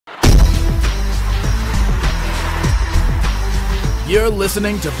You're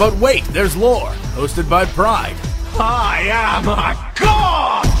listening to But Wait, There's Lore, hosted by Pride. I am a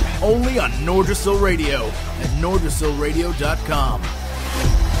god! Only on Nordrasil Radio at nordrasilradio.com.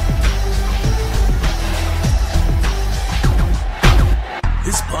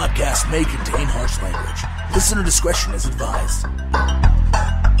 This podcast may contain harsh language. Listener discretion is advised.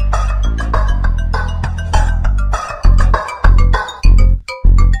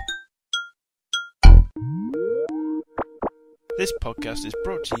 This podcast is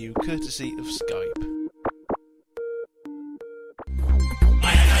brought to you courtesy of Skype.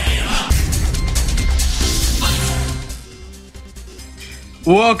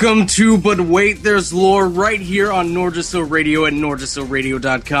 Welcome to But Wait, There's Lore right here on Nordrasil Radio at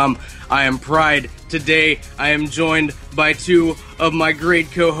nordrasilradio.com. I am Pride. Today I am joined by two of my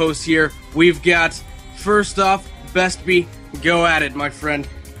great co-hosts here. We've got, first off, Bestbe. Go at it, my friend.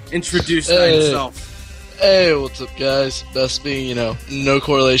 Introduce yourself. Hey, what's up, guys? Bestbe, no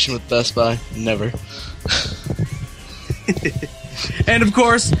correlation with Best Buy. Never. And, of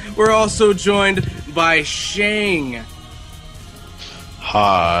course, we're also joined by Shang.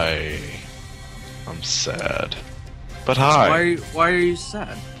 Hi. I'm sad. But hi. Why are you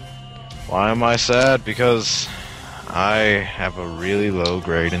sad? Why am I sad? Because I have a really low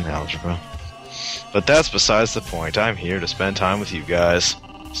grade in algebra. But that's besides the point. I'm here to spend time with you guys.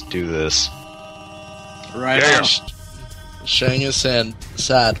 Let's do this. Right Yeah. on. Shang is sad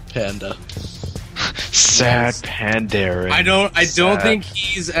panda. Sad Pandaren. I don't think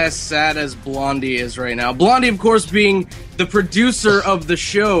he's as sad as Blondie is right now. Blondie, of course, being the producer of the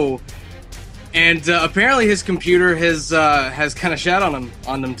show, and apparently his computer has kind of shat on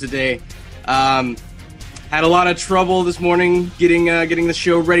them today. Had a lot of trouble this morning getting the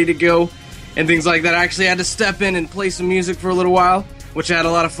show ready to go and things like that. I actually had to step in and play some music for a little while, which I had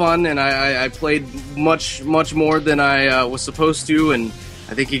a lot of fun, and I played much more than I was supposed to, and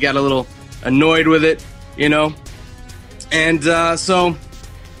I think he got a little annoyed with it, and so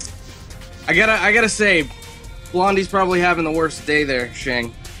I gotta say, Blondie's probably having the worst day there,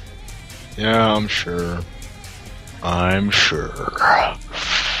 Shang. Yeah, I'm sure.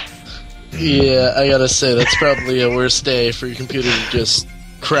 Yeah, I gotta say, that's probably a worse day for your computer to just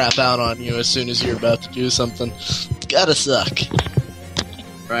crap out on you as soon as you're about to do something. It's gotta suck.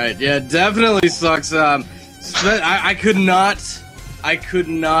 Right? Yeah, it definitely sucks. I could not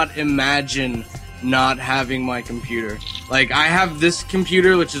imagine not having my computer. Like, I have this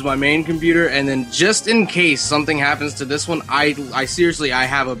computer, which is my main computer, and then just in case something happens to this one, I seriously, I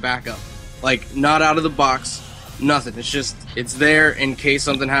have a backup. Like, not out of the box, nothing. It's there in case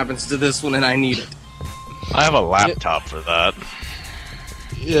something happens to this one and I need it. I have a laptop for that.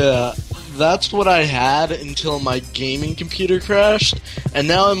 Yeah, that's what I had until my gaming computer crashed, and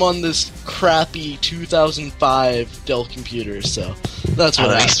now I'm on this crappy 2005 Dell computer, so that's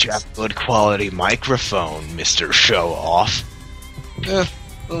what At least you have a good quality microphone, Mr. Show-Off.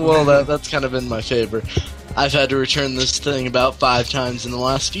 Well, that's kind of in my favor. I've had to return this thing about 5 times in the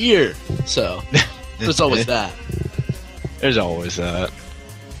last year, so there's always that. There's always that.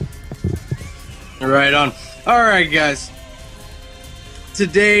 Right on. Alright, guys.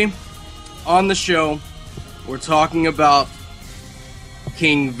 Today, on the show, we're talking about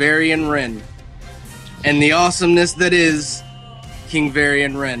King Varian Wrynn and the awesomeness that is King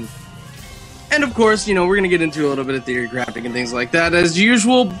Varian Wrynn. And of course, we're going to get into a little bit of theory crafting and things like that as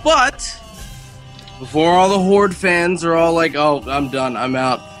usual, but before all the Horde fans are all like, oh, I'm done, I'm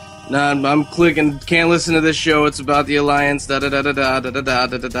out. Nah, I'm clicking, can't listen to this show, it's about the Alliance,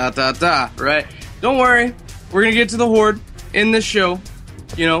 da-da-da-da-da-da-da-da-da-da-da-da, right? Don't worry, we're going to get to the Horde in this show.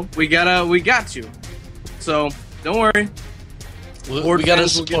 We got to. So, don't worry. We gotta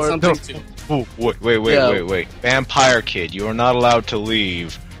support. Oh, wait. Vampire Kid, you are not allowed to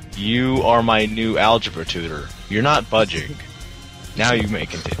leave. You are my new algebra tutor. You're not budging. Now you may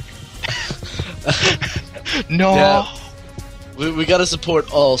continue. No. Yeah. We gotta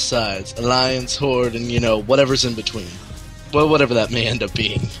support all sides. Alliance, Horde, and, whatever's in between. Well, whatever that may end up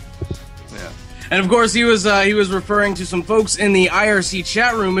being. And of course, he was referring to some folks in the IRC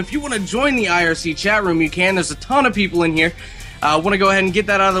chat room. If you want to join the IRC chat room, you can. There's a ton of people in here. I want to go ahead and get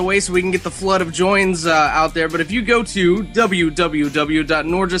that out of the way so we can get the flood of joins out there. But if you go to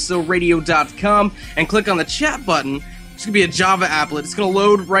www.nordrasilradio.com and click on the chat button, it's going to be a Java applet. It's going to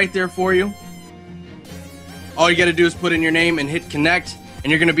load right there for you. All you got to do is put in your name and hit connect, and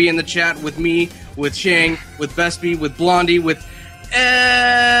you're going to be in the chat with me, with Shang, with Bestbe, with Blondie, with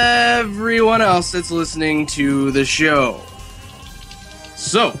everyone else that's listening to the show.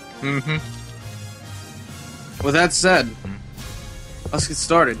 So, with that said, let's get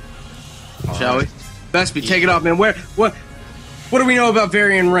started, shall we? Bestbe, take it off, man. What? What do we know about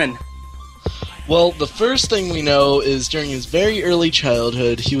Varian Wrynn? Well, the first thing we know is during his very early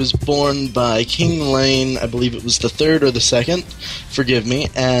childhood, he was born by King Lane, I believe it was the third or the second, forgive me,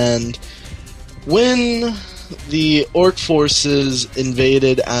 and when the Orc forces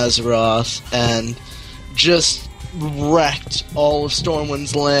invaded Azeroth and just wrecked all of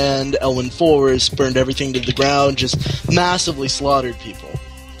Stormwind's land, Elwyn Forest, burned everything to the ground, just massively slaughtered people.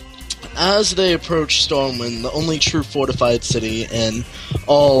 As they approached Stormwind, the only true fortified city in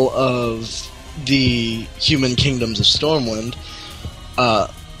all of the human kingdoms of Stormwind,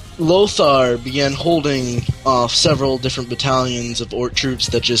 Lothar began holding off several different battalions of Orc troops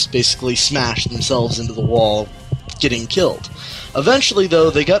that just basically smashed themselves into the wall, getting killed. Eventually,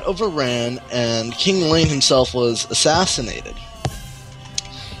 though, they got overran, and King Lane himself was assassinated.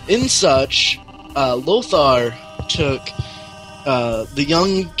 In such, Lothar took the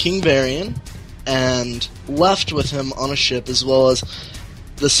young King Varian and left with him on a ship, as well as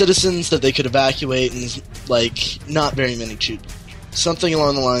the citizens that they could evacuate, and, like, not very many children. Something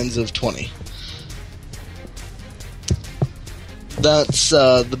along the lines of 20. That's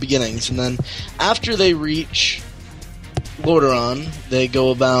the beginnings. And then after they reach Lordaeron, they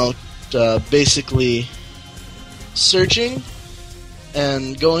go about basically searching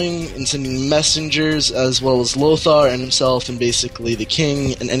and going and sending messengers, as well as Lothar and himself, and basically the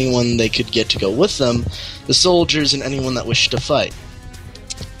king and anyone they could get to go with them, the soldiers and anyone that wished to fight,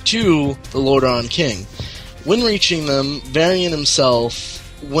 to the Lordaeron king. When reaching them, Varian himself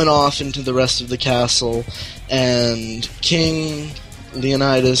went off into the rest of the castle, and King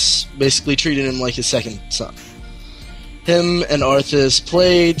Leonidas basically treated him like his second son. Him and Arthas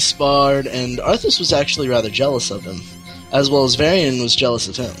played, sparred, and Arthas was actually rather jealous of him, as well as Varian was jealous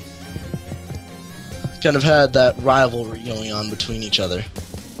of him. Kind of had that rivalry going on between each other.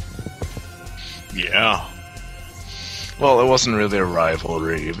 Yeah. Well, it wasn't really a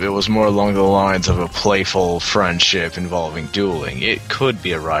rivalry. It was more along the lines of a playful friendship involving dueling. It could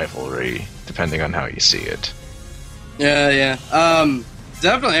be a rivalry, depending on how you see it. Yeah.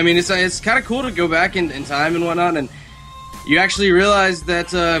 Definitely. I mean, it's kind of cool to go back in time and whatnot, and you actually realize that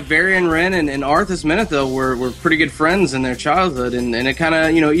Varian Wrynn and Arthas Menethil were pretty good friends in their childhood, and it kind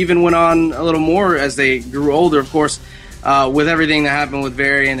of, even went on a little more as they grew older, of course. With everything that happened with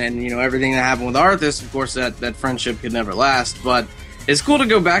Varian and, everything that happened with Arthas, of course, that friendship could never last. But it's cool to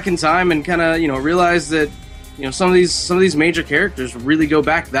go back in time and kind of, realize that, some of these major characters really go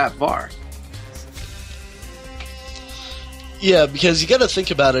back that far. Yeah, because you gotta think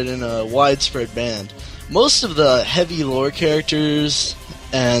about it in a widespread band. Most of the heavy lore characters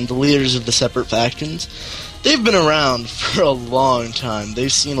and the leaders of the separate factions, they've been around for a long time.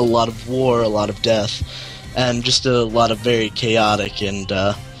 They've seen a lot of war, a lot of death, and just a lot of very chaotic and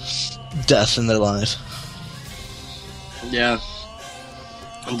death in their life. Yeah,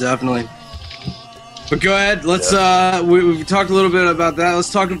 definitely. But go ahead. Let's. We've talked a little bit about that.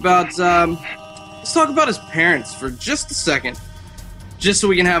 Let's talk about his parents for just a second, just so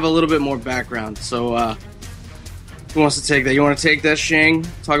we can have a little bit more background. So, who wants to take that? You want to take that, Shang?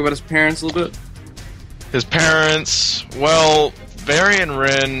 Talk about his parents a little bit. His parents. Well, Varian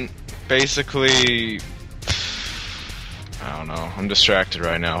Wrynn basically. I don't know. I'm distracted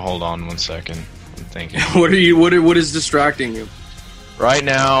right now. Hold on 1 second. I'm thinking. What is distracting you? Right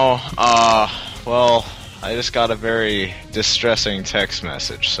now, well, I just got a very distressing text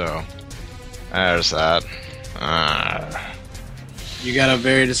message, so there's that. You got a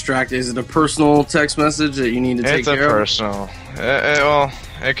very distracting. Is it a personal text message that you need to take care of? It's a personal. Well,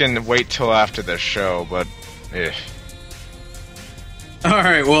 it can wait till after the show, but All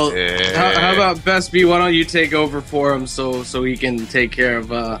right. Well, how about Bestbe? Why don't you take over for him so he can take care of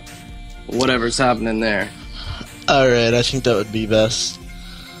whatever's happening there? Alright, I think that would be best.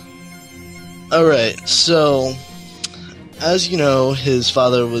 Alright, so, as you know, his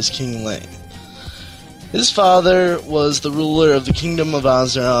father was King Lane. His father was the ruler of the Kingdom of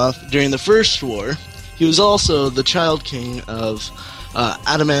Azeroth during the First War. He was also the child king of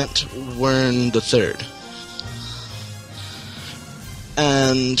Adamant Wrynn III.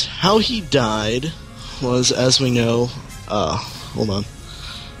 And how he died was, as we know, hold on.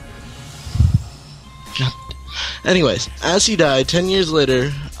 Anyways, as he died, 10 years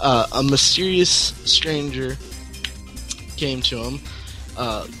later, a mysterious stranger came to him,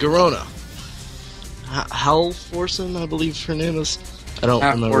 Garona. Halforsen, I believe her name is. I don't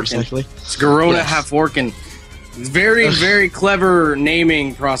remember exactly. It's Garona Halforken. Very, very clever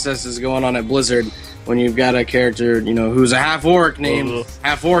naming processes going on at Blizzard when you've got a character, who's a half-orc named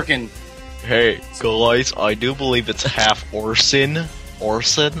Halforken. Hey, guys, I do believe it's half Orson.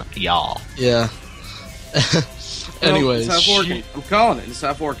 Orson? Yeah. Yeah. Anyways, it's half organ. I'm calling it. It's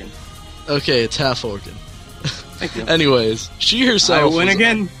half organ. Okay, it's half organ. Thank you. Anyways, she herself. I win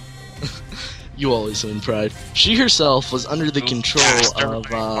again. You always win, Pride. She herself was under the control of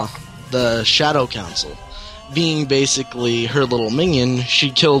the Shadow Council. Being basically her little minion,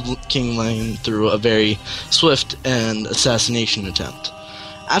 she killed King Lane through a very swift and assassination attempt.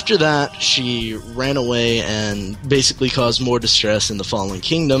 After that, she ran away and basically caused more distress in the Fallen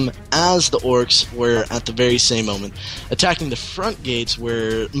Kingdom, as the orcs were, at the very same moment, attacking the front gates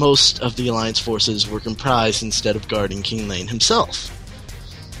where most of the Alliance forces were comprised instead of guarding King Lane himself.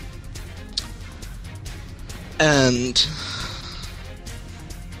 And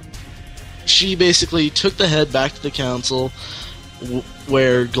she basically took the head back to the council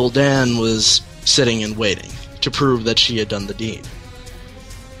where Gul'dan was sitting and waiting to prove that she had done the deed.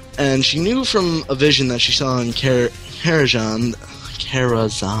 And she knew from a vision that she saw in Karazhan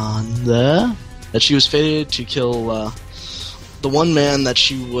that she was fated to kill the one man that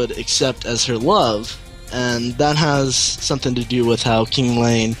she would accept as her love, and that has something to do with how King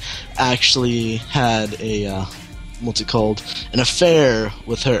Lane actually had a an affair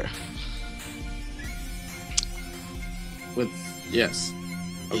with her. Yes.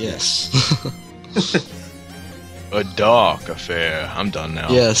 Okay. Yes. A dark affair. I'm done now.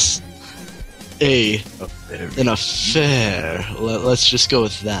 Yes. An affair. Let's just go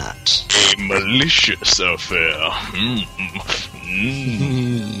with that. A malicious affair.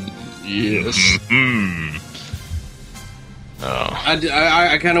 Yes. Oh.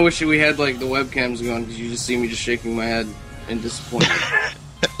 I kind of wish we had like the webcams going, because you just see me just shaking my head in disappointment.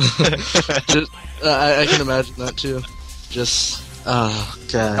 I can imagine that too. Just oh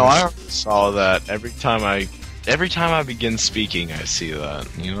god. No, I saw that every time I begin speaking, I see that.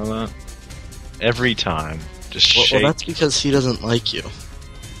 You know that? Every time. Just shake. Well, that's because he doesn't like you.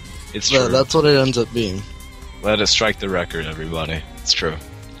 It's true. That's what it ends up being. Let it strike the record, everybody. It's true.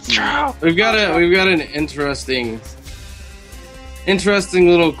 It's true. We've got an interesting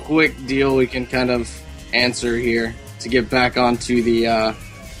little quick deal we can kind of answer here to get back onto the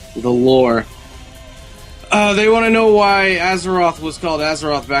lore. They want to know why Azeroth was called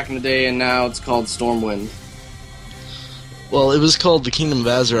Azeroth back in the day, and now it's called Stormwind. Well, it was called the Kingdom of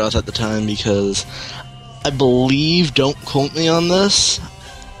Azeroth at the time because I believe, don't quote me on this,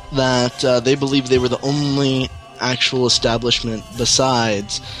 that they believed they were the only actual establishment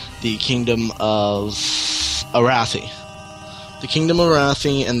besides the Kingdom of Arathi. The Kingdom of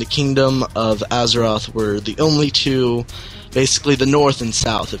Arathi and the Kingdom of Azeroth were the only two, basically the north and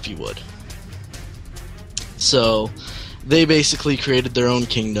south, if you would. So, they basically created their own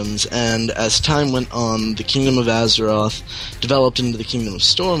kingdoms, and as time went on, the Kingdom of Azeroth developed into the Kingdom of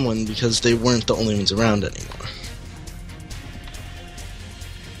Stormwind because they weren't the only ones around anymore.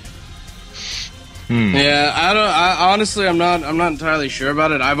 Yeah, honestly, I'm not entirely sure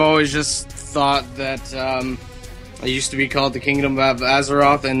about it. I've always just thought that it used to be called the Kingdom of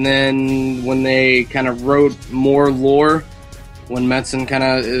Azeroth, and then when they kind of wrote more lore, when Metzen kind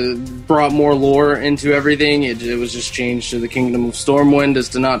of brought more lore into everything, it was just changed to the Kingdom of Stormwind, as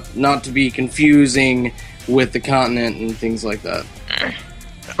to not to be confusing with the continent and things like that.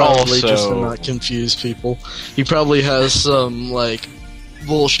 Probably just to not confuse people. He probably has some, like,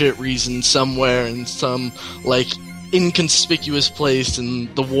 bullshit reason somewhere in some, like, inconspicuous place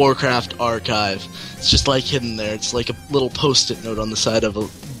in the Warcraft archive. It's just, like, hidden there. It's like a little post-it note on the side of a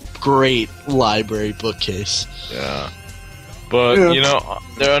great library bookcase. Yeah. But, you know,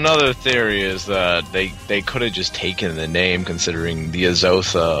 another theory is that they could have just taken the name, considering the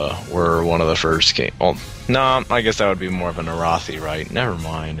Azotha were one of the first kings. Well, no, I guess that would be more of an Arathi, right? Never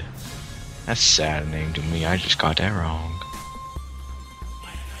mind. That's a sad name to me. I just got that wrong.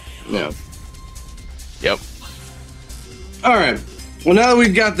 Yeah. Yep. Alright. Well, now that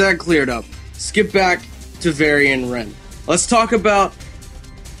we've got that cleared up, skip back to Varian Wrynn. Let's talk about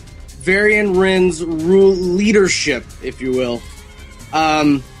Varian Wrynn's leadership, if you will,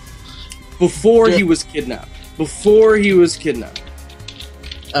 before he was kidnapped.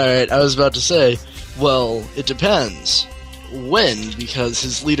 Alright, I was about to say, well, it depends. When, because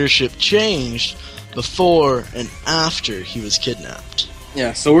his leadership changed before and after he was kidnapped.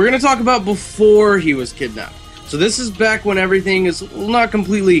 Yeah, so we're going to talk about before he was kidnapped. So this is back when everything is not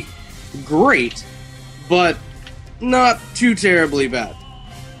completely great, but not too terribly bad.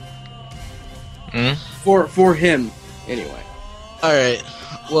 For him, anyway. Alright,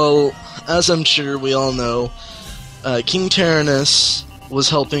 well, as I'm sure we all know, King Tyrannus was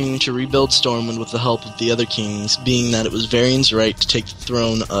helping to rebuild Stormwind with the help of the other kings, being that it was Varian's right to take the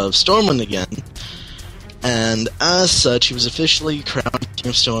throne of Stormwind again. And as such, he was officially crowned King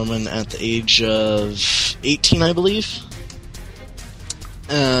of Stormwind at the age of 18, I believe.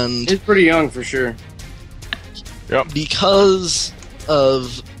 And he's pretty young for sure. Yep. Because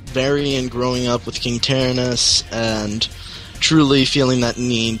of Varian growing up with King Tyrannus and truly feeling that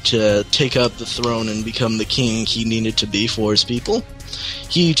need to take up the throne and become the king he needed to be for his people,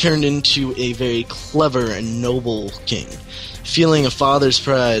 he turned into a very clever and noble king, feeling a father's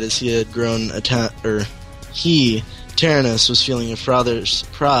pride as he had grown Tyrannus was feeling a father's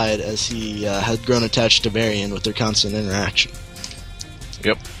pride as he had grown attached to Varian with their constant interaction.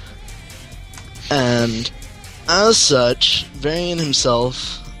 Yep. And as such, Varian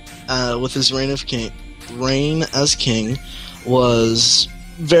himself, with his reign as king, was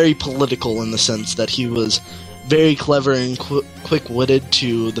very political in the sense that he was very clever and quick-witted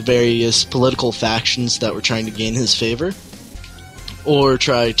to the various political factions that were trying to gain his favor, or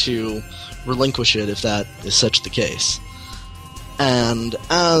try to relinquish it if that is such the case. And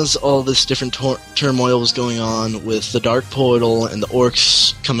as all this different turmoil was going on with the Dark Portal and the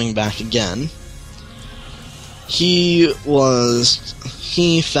Orcs coming back again, he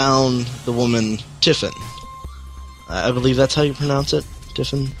found the woman Tiffin. I believe that's how you pronounce it,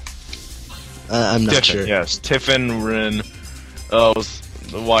 Tiffin? I'm not sure. Yes, Tiffin Wrynn was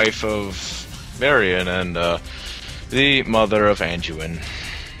the wife of Varian and the mother of Anduin.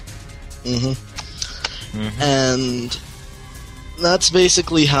 And that's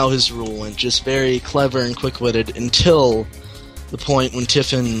basically how his rule went, just very clever and quick-witted until the point when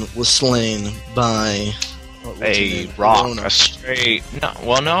Tiffin was slain by a rock, a straight...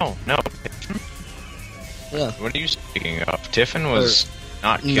 No. Yeah. What are you speaking of? Tiffin was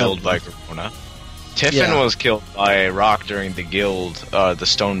not killed by Corona. Tiffin was killed by a rock during the guild, the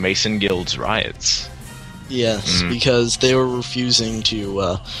Stonemason Guild's riots. Yes, because they were refusing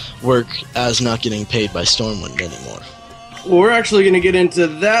to work as not getting paid by Stormwind anymore. Well, we're actually going to get into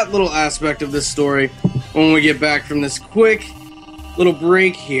that little aspect of this story when we get back from this quick little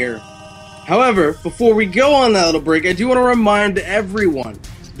break here. However, before we go on that little break, I do want to remind everyone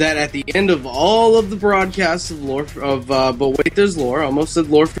that at the end of all of the broadcasts of lore but wait, there's lore. I almost said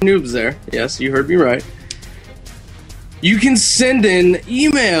lore for noobs there. Yes, you heard me right. You can send in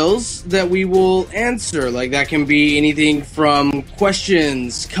emails that we will answer. Like, that can be anything from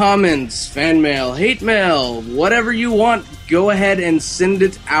questions, comments, fan mail, hate mail, whatever you want. Go ahead and send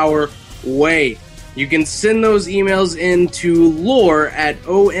it our way. You can send those emails in to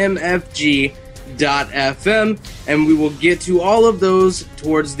lore@omfg.fm, and we will get to all of those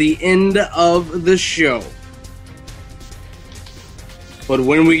towards the end of the show. But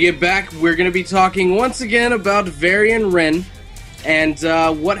when we get back, we're going to be talking once again about Varian Wrynn and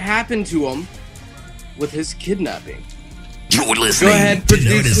what happened to him with his kidnapping. You're listening Go ahead, to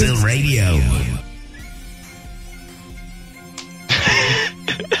Noticeable Radio.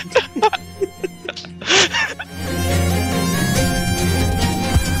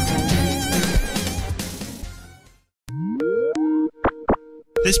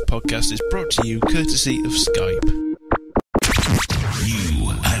 This podcast is brought to you courtesy of Skype. You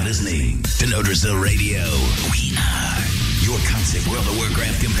are listening to Noticeable Radio. We are your constant World of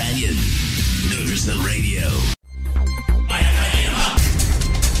Warcraft companion. Noticeable Radio.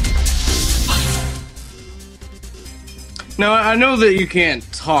 Now, I know that you can't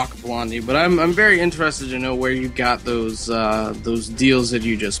talk, Blondie, but I'm very interested to know where you got those deals that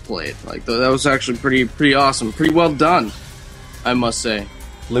you just played. Like, that was actually pretty awesome, pretty well done, I must say.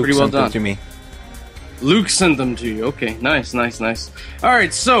 Luke pretty well sent them done to me. Luke sent them to you. Okay, nice.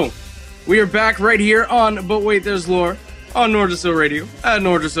 Alright, so, we are back right here on But Wait, There's Lore on Nordiso Radio at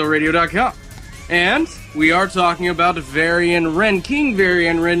nordisoradio.com. And we are talking about Varian Wrynn, King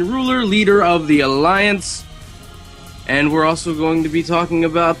Varian Wrynn, ruler, leader of the Alliance. And we're also going to be talking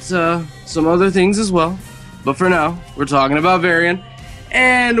about some other things as well. But for now, we're talking about Varian.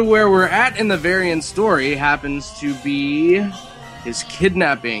 And where we're at in the Varian story happens to be his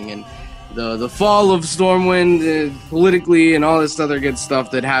kidnapping and the fall of Stormwind politically and all this other good stuff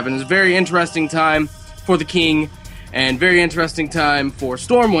that happens. Very interesting time for the king and very interesting time for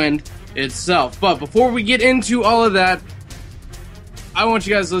Stormwind itself. But before we get into all of that, I want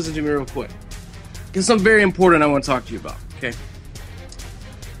you guys to listen to me real quick. Because something very important I want to talk to you about, okay?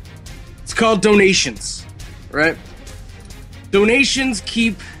 It's called donations, right? Donations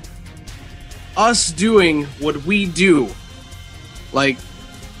keep us doing what we do. Like,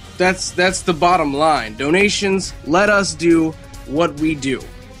 that's the bottom line. Donations let us do what we do.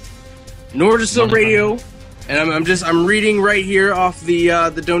 Nordiso Radio, and I'm reading right here off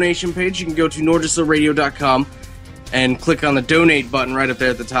the donation page. You can go to nordisoradio.com. and click on the donate button right up there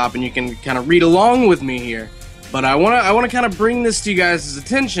at the top, and you can kind of read along with me here. But I want to kind of bring this to you guys'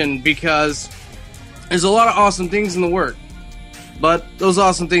 attention because there's a lot of awesome things in the work, but those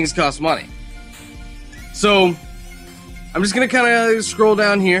awesome things cost money. So I'm just going to kind of scroll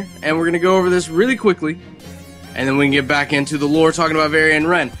down here, and we're going to go over this really quickly, and then we can get back into the lore talking about Varian and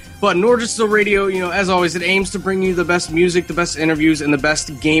Wrynn. But Nordical Radio, as always, it aims to bring you the best music, the best interviews, and the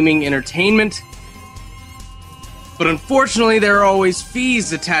best gaming entertainment. But unfortunately, there are always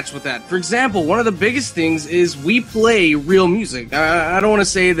fees attached with that. For example, one of the biggest things is we play real music. I don't want to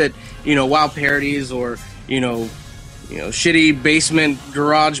say that, WoW parodies or, shitty basement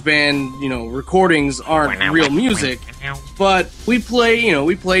garage band, recordings aren't real music. But we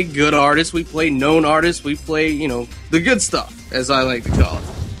play good artists, we play known artists, we play, the good stuff, as I like to call it.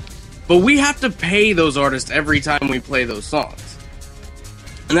 But we have to pay those artists every time we play those songs.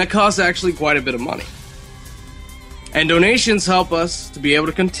 And that costs actually quite a bit of money. And donations help us to be able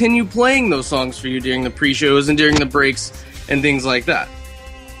to continue playing those songs for you during the pre-shows and during the breaks and things like that.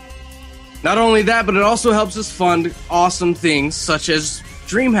 Not only that, but it also helps us fund awesome things such as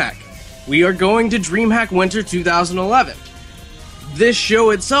DreamHack. We are going to DreamHack Winter 2011. This show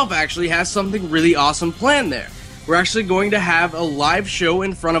itself actually has something really awesome planned there. We're actually going to have a live show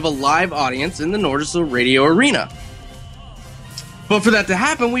in front of a live audience in the Nordical Radio Arena. But for that to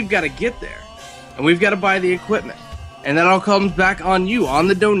happen, we've got to get there. And we've got to buy the equipment. And that all comes back on you, on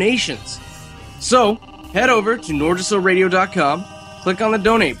the donations. So, head over to nordicalradio.com, click on the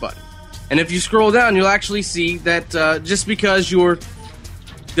donate button. And if you scroll down, you'll actually see that just because you're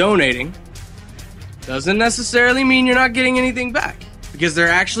donating doesn't necessarily mean you're not getting anything back. Because there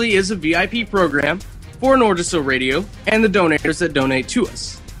actually is a VIP program for Nordical Radio and the donators that donate to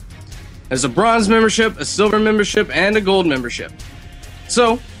us. There's a bronze membership, a silver membership, and a gold membership.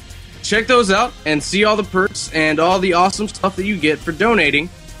 So, check those out and see all the perks and all the awesome stuff that you get for donating.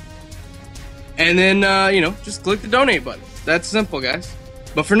 And then, just click the donate button. That's simple, guys.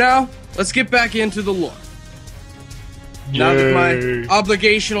 But for now, let's get back into the lore. Yay. Now that my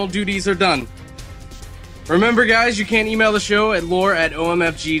obligational duties are done. Remember, guys, you can email the show at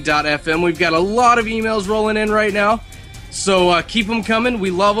lore@omfg.fm. We've got a lot of emails rolling in right now. So keep them coming.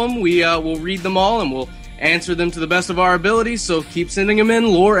 We love them. We'll read them all and we'll answer them to the best of our abilities, so keep sending them in,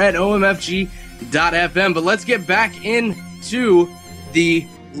 lore@omfg.fm. But let's get back into the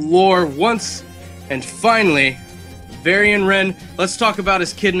lore once and finally. Varian Wrynn, let's talk about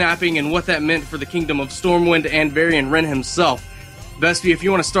his kidnapping and what that meant for the kingdom of Stormwind and Varian Wrynn himself. Bestbe, if you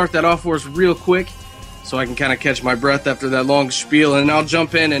want to start that off for us real quick, so I can kind of catch my breath after that long spiel, and I'll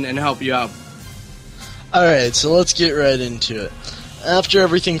jump in and help you out. Alright, so let's get right into it. After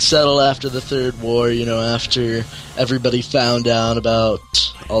everything settled after the Third War, after everybody found out about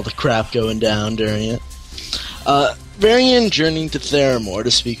all the crap going down during it, Varian journeyed to Theramore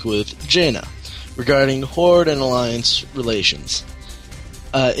to speak with Jaina regarding Horde and Alliance relations.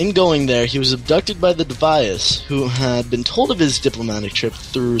 In going there, he was abducted by the Devious, who had been told of his diplomatic trip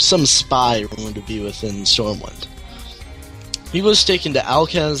through some spy rumored to be within Stormwind. He was taken to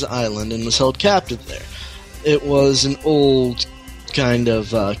Alkaz Island and was held captive there. It was an old kind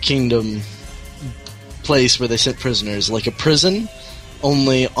of kingdom place where they sent prisoners, like a prison,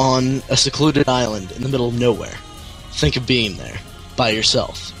 only on a secluded island in the middle of nowhere. Think of being there, by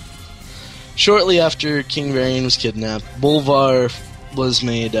yourself. Shortly after King Varian was kidnapped, Bolvar was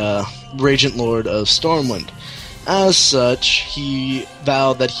made Regent Lord of Stormwind. As such, he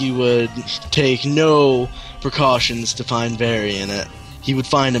vowed that he would take no precautions to find Varian. He would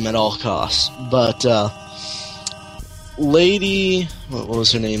find him at all costs. But Lady, what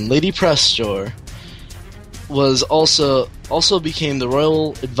was her name? Lady Prestor was also became the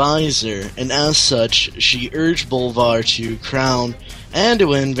royal advisor, and as such, she urged Bolvar to crown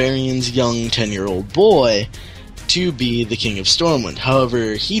Anduin, Varian's young 10-year-old boy, to be the king of Stormwind.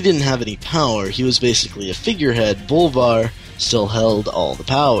 However, he didn't have any power. He was basically a figurehead. Bolvar still held all the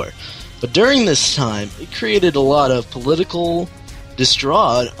power. But during this time, it created a lot of political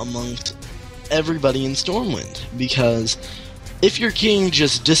distraught amongst everybody in Stormwind, because if your king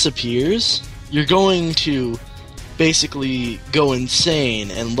just disappears, you're going to basically go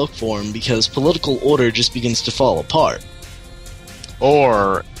insane and look for him, because political order just begins to fall apart.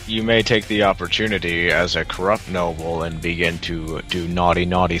 Or you may take the opportunity as a corrupt noble and begin to do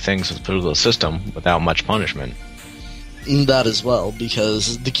naughty things with the political system without much punishment. That as well,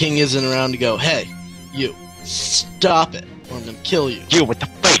 because the king isn't around to go, hey, you, stop it, or I'm gonna kill you. You with the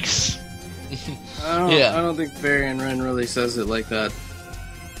face! I don't think Varian Wrynn really says it like that.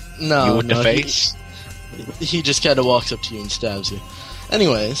 No, you with the face? He just kind of walks up to you and stabs you.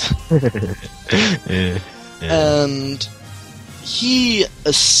 Anyways. Yeah. And he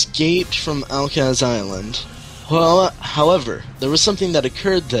escaped from Alkaz Island. Well, however, there was something that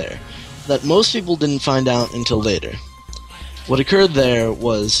occurred there that most people didn't find out until later. What occurred there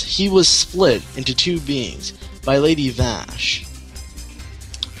was he was split into two beings by Lady Vash.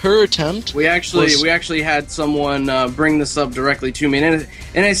 Her attempt We actually had someone bring this up directly to me, and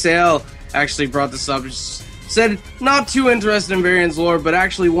NACL actually brought this up. Said not too interested in Varian's lore, but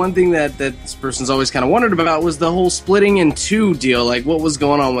actually one thing that this person's always kind of wondered about was the whole splitting in two deal. Like, what was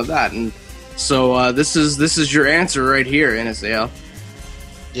going on with that? And so this is your answer right here, NSAL.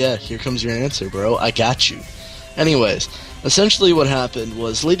 Yeah, here comes your answer, bro. I got you. Anyways, essentially what happened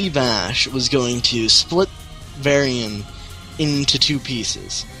was Lady Vash was going to split Varian into two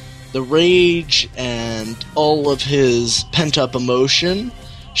pieces. The rage and all of his pent-up emotion,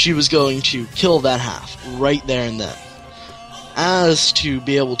 she was going to kill that half right there and then. As to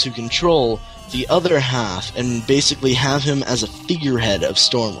be able to control the other half and basically have him as a figurehead of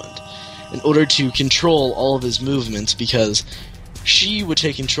Stormwind in order to control all of his movements, because she would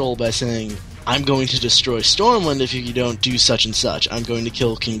take control by saying, I'm going to destroy Stormwind if you don't do such and such. I'm going to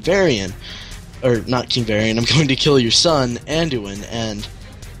kill King Varian. Or, not King Varian, I'm going to kill your son, Anduin, and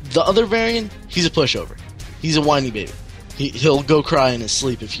the other Varian, he's a pushover. He's a whiny baby. He'll go cry in his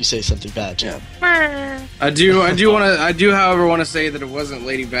sleep if you say something bad to him. I do, however, want to say that it wasn't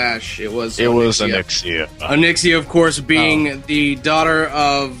Lady Vash. It was Onyxia. Onyxia, of course, being the daughter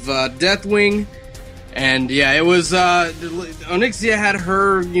of Deathwing. And yeah, it was Onyxia had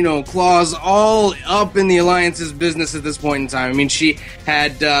her, claws all up in the Alliance's business at this point in time. I mean, she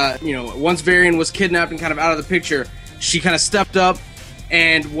had, once Varian was kidnapped and kind of out of the picture, she kind of stepped up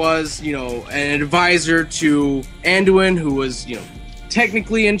and was, an advisor to Anduin, who was,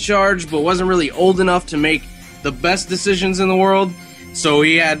 technically in charge, but wasn't really old enough to make the best decisions in the world. So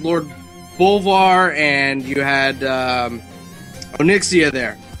he had Lord Bolvar, and you had Onyxia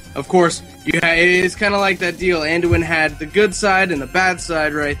there. Of course, it's kind of like that deal. Anduin had the good side and the bad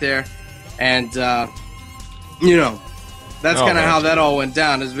side right there. And, that's kind of how that all went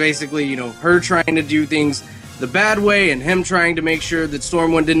down. Is basically, her trying to do things the bad way and him trying to make sure that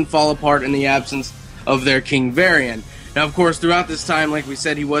Stormwind didn't fall apart in the absence of their King Varian. Now, of course, throughout this time, like we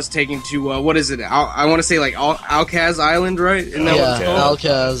said, he was taken to, what is it? I want to say, like, Alkaz Island, right? Isn't that what it's called?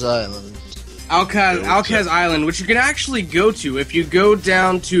 Alkaz Island. Alkaz Island, which you can actually go to if you go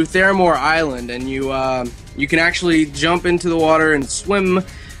down to Theramore Island, and you can actually jump into the water and swim.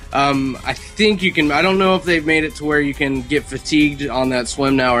 I think you can. I don't know if they've made it to where you can get fatigued on that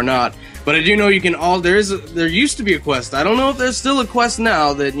swim now or not, but I do know you can. There used to be a quest. I don't know if there's still a quest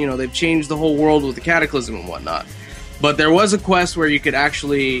now that they've changed the whole world with the Cataclysm and whatnot. But there was a quest where you could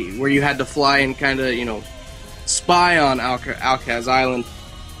where you had to fly and kind of spy on Alkaz Island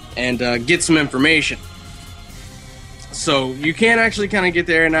and get some information. So you can actually kind of get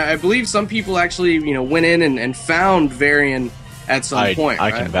there, and I believe some people actually, went in and found Varian at some point.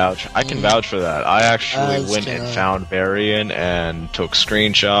 I can vouch. I can vouch for that. I actually went and found Varian and took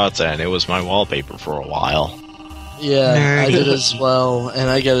screenshots, and it was my wallpaper for a while. Yeah, I did as well,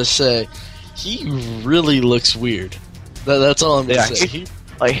 and I gotta say, he really looks weird. That's all I'm gonna say.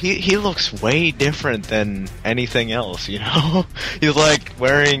 He looks way different than anything else, He's like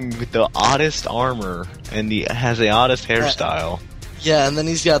wearing the oddest armor, and he has the oddest hairstyle. Yeah, and then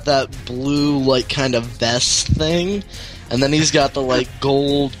he's got that blue, kind of vest thing, and then he's got the,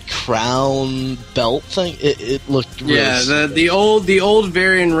 gold crown belt thing. It looked really stupid. the old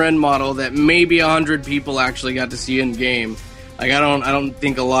Varian Wrynn model that maybe 100 people actually got to see in game. I don't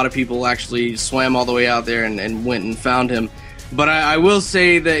think a lot of people actually swam all the way out there and went and found him. But I will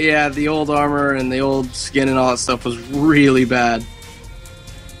say that, the old armor and the old skin and all that stuff was really bad.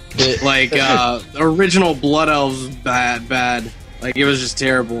 Original Blood Elves was bad. It was just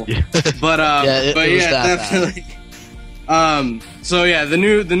terrible. Yeah. But definitely.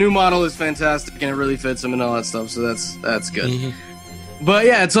 The new model is fantastic, and it really fits him and all that stuff, so that's good. Mm-hmm. But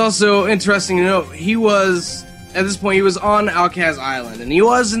yeah, it's also interesting to note, at this point, he was on Alkaz Island, and he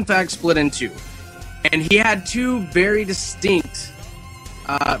was, in fact, split in two. And he had two very distinct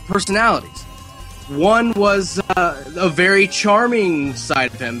personalities. One was a very charming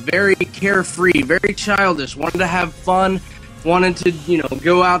side of him, very carefree, very childish, wanted to have fun, wanted to,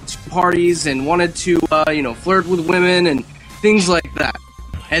 go out to parties, and wanted to, flirt with women and things like that.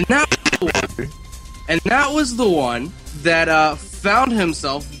 And that was the one that found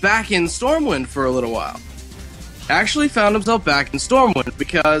himself back in Stormwind for a little while. Actually found himself back in Stormwind,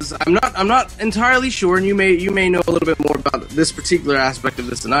 because I'm not entirely sure, and you may know a little bit more about this particular aspect of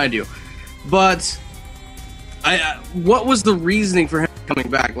this than I do. But what was the reasoning for him coming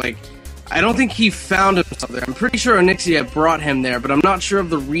back? I don't think he found himself there. I'm pretty sure Onyxia brought him there, but I'm not sure of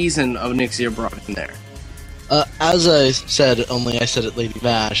the reason Onyxia brought him there. As I said, only I said it Lady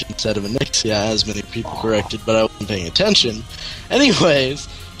Vash instead of Onyxia, as many people corrected, but I wasn't paying attention. Anyways,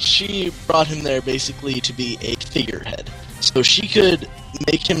 she brought him there basically to be a figurehead. So she could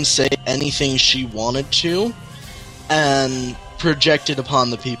make him say anything she wanted to, and project it upon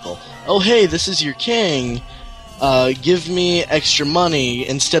the people. Oh, hey, this is your king. Give me extra money.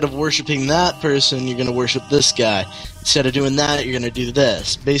 Instead of worshipping that person, you're going to worship this guy. Instead of doing that, you're going to do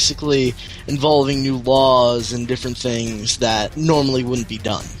this. Basically, involving new laws and different things that normally wouldn't be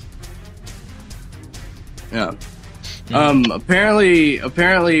done. Yeah.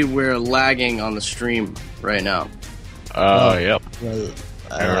 Apparently we're lagging on the stream right now. Yep.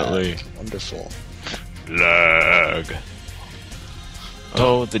 Apparently. Wonderful. Lag.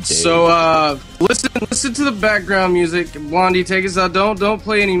 Oh, the day. So, listen to the background music. Blondie, take us out. Don't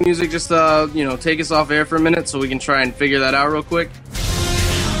play any music. Just, take us off air for a minute so we can try and figure that out real quick.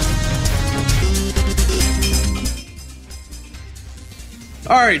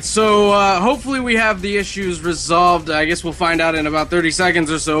 Alright, so, hopefully we have the issues resolved. I guess we'll find out in about 30 seconds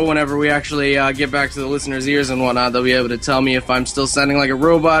or so whenever we actually, get back to the listeners' ears and whatnot. They'll be able to tell me if I'm still sounding like a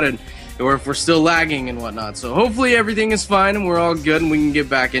robot or if we're still lagging and whatnot. So hopefully everything is fine and we're all good and we can get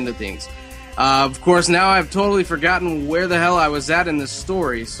back into things. Of course, now I've totally forgotten where the hell I was at in this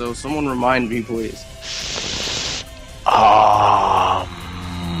story, so someone remind me, please.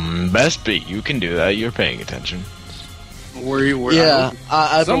 Bestbe, you can do that. You're paying attention.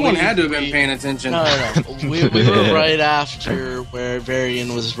 Someone had to have been paying attention. No. We were right after where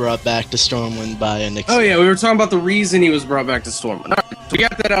Varian was brought back to Stormwind by Onyxia. Oh yeah, we were talking about the reason he was brought back to Stormwind. All right, we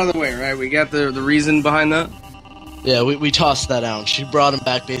got that out of the way, right? We got the reason behind that? Yeah, we tossed that out. She brought him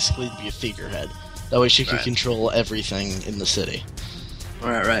back basically to be a figurehead. That way she could control everything in the city.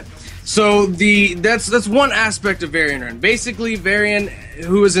 Right. So that's one aspect of Varian. Basically, Varian,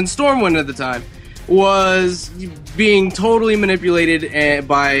 who was in Stormwind at the time, was being totally manipulated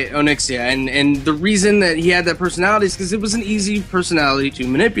by Onyxia, and the reason that he had that personality is because it was an easy personality to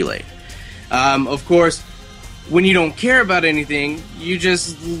manipulate. Of course, when you don't care about anything, you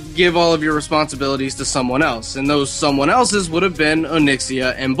just give all of your responsibilities to someone else, and those someone else's would have been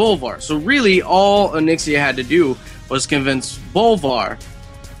Onyxia and Bolvar. So really, all Onyxia had to do was convince Bolvar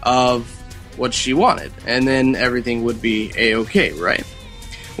of what she wanted, and then everything would be a-okay, right?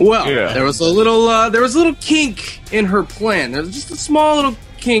 Well, there was a little kink in her plan. There was just a small little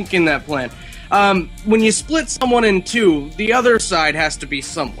kink in that plan. When you split someone in two, the other side has to be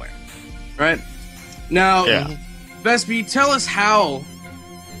somewhere, right? Now, Bestbe, tell us how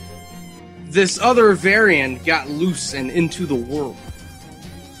this other Varian got loose and into the world.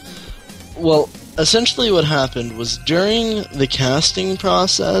 Well, essentially what happened was during the casting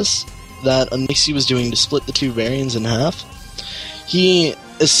process that Onyxia was doing to split the two Varians in half, he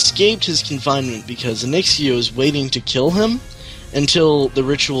escaped his confinement because Onyxia was waiting to kill him until the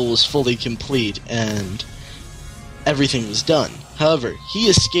ritual was fully complete and everything was done. However, he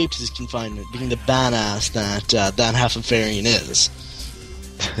escaped his confinement, being the badass that half of Varian is.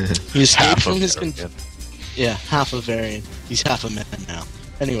 He escaped from his half of Varian. He's half a man now.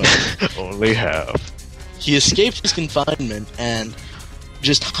 Anyway. Only half. He escaped his confinement and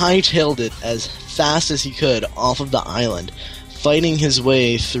just hightailed it as fast as he could off of the island, fighting his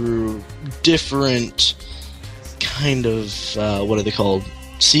way through different kind of, what are they called?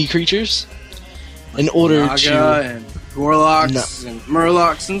 Sea creatures? In order and Gorloks and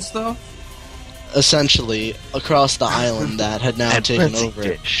Murlocs and stuff? Essentially, across the island that had now taken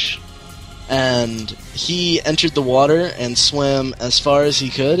over. And he entered the water and swam as far as he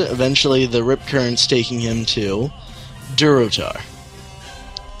could, eventually the rip currents taking him to Durotar.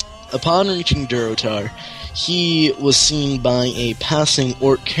 Upon reaching Durotar, he was seen by a passing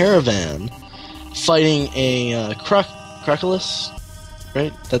orc caravan fighting a Crocolus,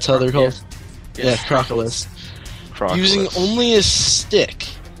 right? That's how they're called? Yeah, Crocolus. Using only a stick,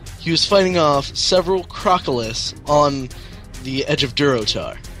 he was fighting off several Crocolus on the edge of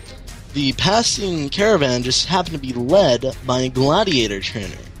Durotar. The passing caravan just happened to be led by a gladiator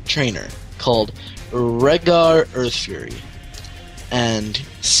trainer called Rhaegar Earthfury. And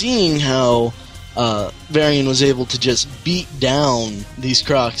seeing how Varian was able to just beat down these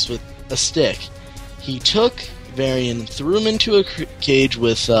crocs with a stick, he took Varian, threw him into a cage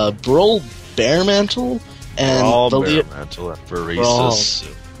with Brawl Bearmantle and Bearmantle and Varisus.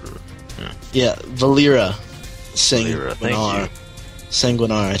 Yeah, Valera Sanguinar.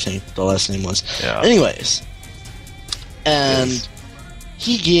 Sanguinar, I think the last name was. Yeah. Anyways, and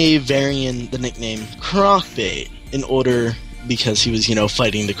he gave Varian the nickname Crocbait in order because he was,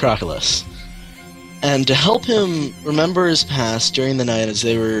 fighting the Crocolus. And to help him remember his past during the night as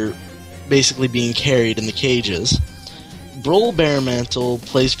they were basically being carried in the cages, Brol Baremantle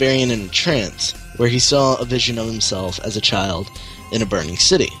placed Varian in a trance, where he saw a vision of himself as a child in a burning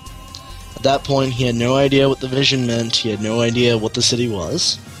city. At that point, he had no idea what the vision meant, he had no idea what the city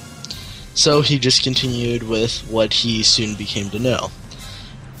was, so he just continued with what he soon became to know.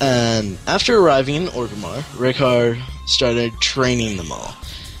 And after arriving in Orgrimmar, Rykar started training them all.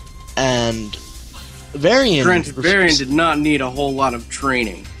 And Varian... Granted, Varian did not need a whole lot of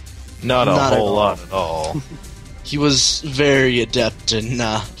training. Not a whole lot at all. He was very adept in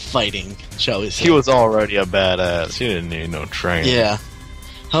fighting, shall we say. He was already a badass. He didn't need no training. Yeah.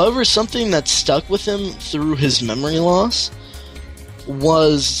 However, something that stuck with him through his memory loss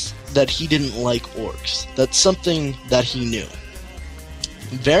was that he didn't like orcs. That's something that he knew.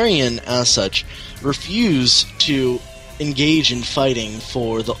 Varian, as such, refused to engage in fighting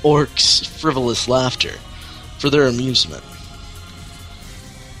for the orcs' frivolous laughter, for their amusement.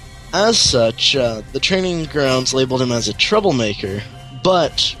 As such, the training grounds labeled him as a troublemaker,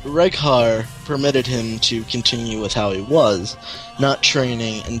 but Rykar permitted him to continue with how he was, not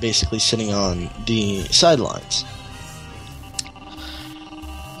training and basically sitting on the sidelines.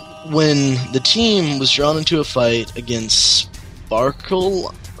 When the team was drawn into a fight against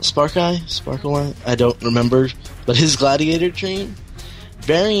Sparkle, I don't remember, but his gladiator team,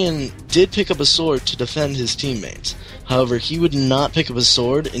 Varian did pick up a sword to defend his teammates. However, he would not pick up a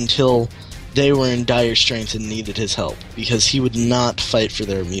sword until they were in dire strength and needed his help, because he would not fight for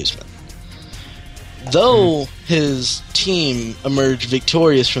their amusement. Though his team emerged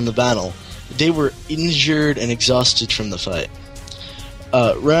victorious from the battle, they were injured and exhausted from the fight.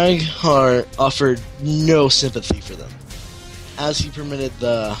 Rykar offered no sympathy for them, as he permitted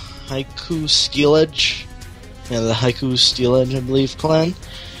the Haiku Steel Edge, I believe, clan,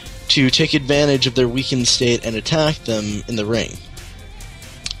 to take advantage of their weakened state and attack them in the ring.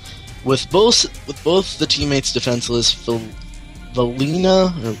 With both the teammates defenseless,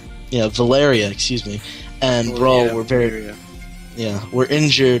 Valeria, and Brawl were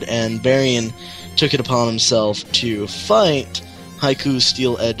injured, and Varian took it upon himself to fight Haiku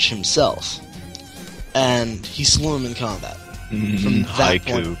Steel Edge himself, and he slew him in combat. From that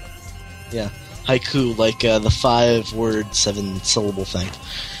point, yeah, haiku, like the 5-word, 7-syllable thing.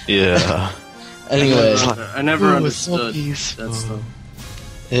 Yeah. Anyway, I never understood that stuff.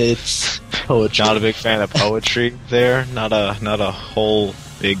 It's poetry. Not a big fan of poetry there. Not a whole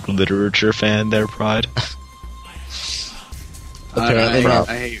big literature fan there, Pride.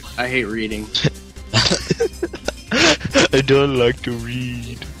 Apparently I hate reading. I don't like to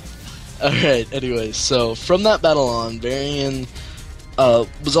read. Alright, anyway, so from that battle on, Varian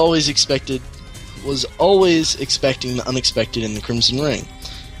was always expecting the unexpected in the Crimson Ring.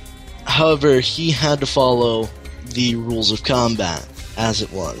 However, he had to follow the rules of combat as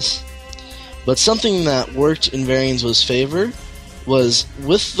it was. But something that worked in Varian's favor was,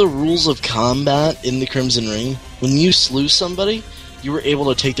 with the rules of combat in the Crimson Ring, when you slew somebody, you were able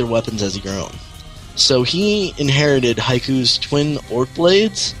to take their weapons as your own. So he inherited Haiku's twin orc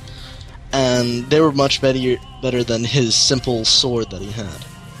blades, and they were much better than his simple sword that he had.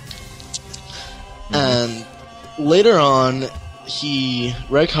 And later on,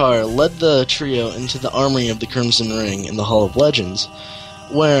 Rykar led the trio into the armory of the Crimson Ring in the Hall of Legends,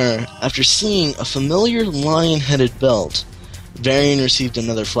 where, after seeing a familiar lion-headed belt, Varian received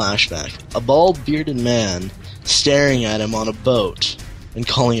another flashback. A bald, bearded man staring at him on a boat and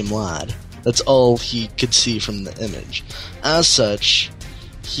calling him lad. That's all he could see from the image. As such,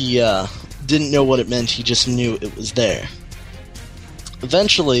 he didn't know what it meant, he just knew it was there.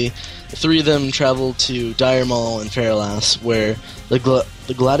 Eventually, the three of them traveled to Dire Maul and Feralas, where the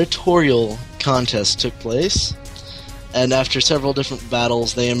gladiatorial contest took place, and after several different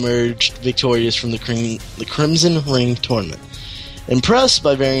battles, they emerged victorious from the Crimson Ring tournament. Impressed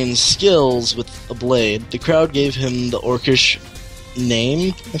by Varian's skills with a blade, the crowd gave him the orcish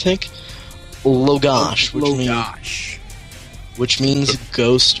name, I think, Logash, which means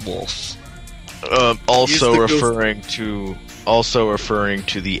ghost wolf. Also referring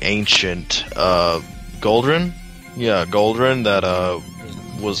to the ancient Goldryn. Yeah, Goldryn, that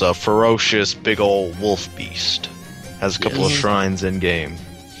was a ferocious big old wolf beast. Has a couple of shrines in game.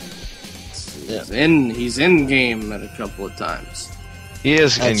 Yeah, he's in game at a couple of times. He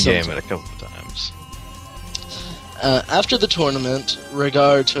is in game at a couple of times. After the tournament,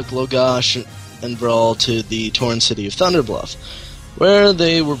 Rhaegar took Logash and Brawl to the torn city of Thunderbluff, where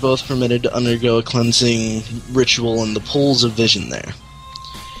they were both permitted to undergo a cleansing ritual in the pools of vision there.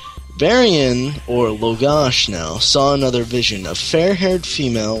 Varian, or Logash now, saw another vision, a fair-haired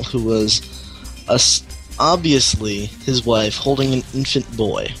female who was obviously his wife holding an infant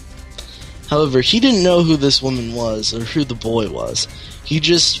boy. However, he didn't know who this woman was or who the boy was. He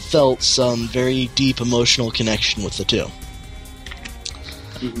just felt some very deep emotional connection with the two.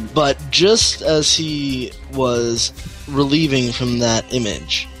 But just as he was relieving from that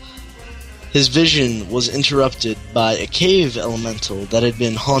image, his vision was interrupted by a cave elemental that had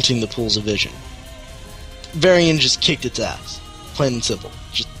been haunting the pools of vision. Varian just kicked its ass. Plain and simple.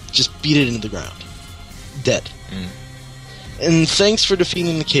 Just beat it into the ground. Dead. And thanks for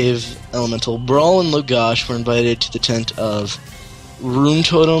defeating the cave elemental, Brawl and Logash were invited to the tent of Rune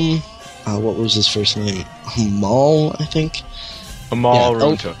Totem. What was his first name? Hamal, I think? Hamal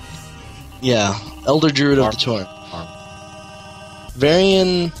Rune Totem. Yeah, Elder Druid of the Torn.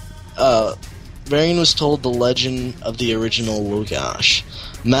 Varian was told the legend of the original Logash.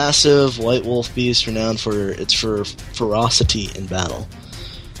 Massive white wolf beast renowned for its ferocity in battle.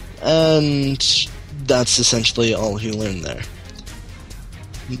 And that's essentially all he learned there.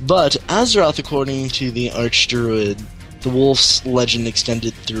 But Azeroth, according to the Archdruid, the wolf's legend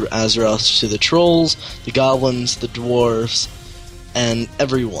extended through Azeroth to the trolls, the goblins, the dwarves, and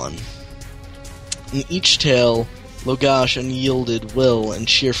everyone. In each tale, Logash unyielded will and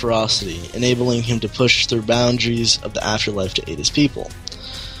sheer ferocity, enabling him to push through boundaries of the afterlife to aid his people.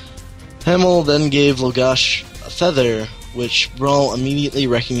 Hamel then gave Logash a feather, which Brawl immediately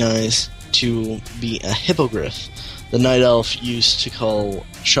recognized to be a hippogriff. The night elf used to call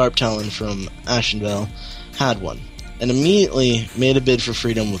Sharptalon from Ashenvale had one, and immediately made a bid for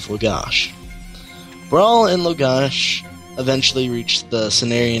freedom with Logash. Brawl and Logash eventually reached the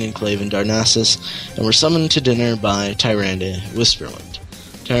Cenarian enclave in Darnassus and were summoned to dinner by Tyrande Whisperwind.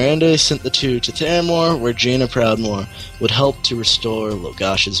 Tyrande sent the two to Theramore, where Jaina Proudmoore would help to restore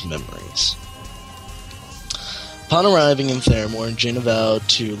Logash's memories. Upon arriving in Theramore, Jaina vowed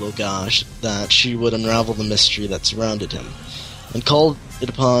to Logash that she would unravel the mystery that surrounded him, and called it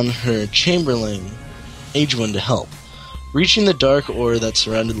upon her chamberlain, Aegwynn, to help. Reaching the dark aura that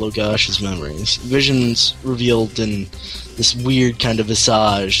surrounded Logash's memories, visions revealed in this weird kind of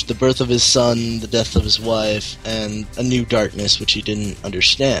visage the birth of his son, the death of his wife, and a new darkness which he didn't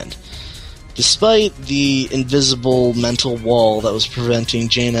understand. Despite the invisible mental wall that was preventing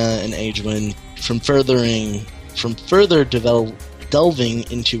Jaina and Aegwynn from further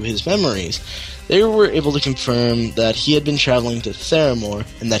delving into his memories, they were able to confirm that he had been traveling to Theramore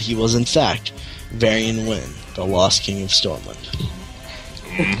and that he was in fact Varian Wrynn, the Lost King of Stormwind.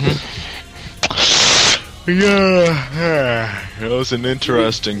 Yeah, it was an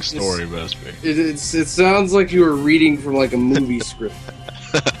interesting story, Bestbe. It sounds like you were reading from like a movie script.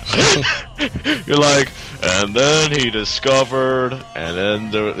 You're like, and then he discovered,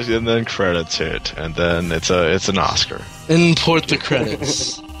 and then credits hit, and then it's an Oscar. Import the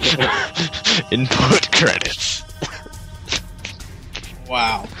credits. Input credits.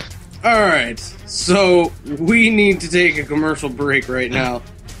 Wow. Alright, so we need to take a commercial break right now.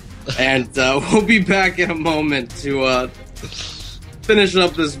 And we'll be back in a moment to finish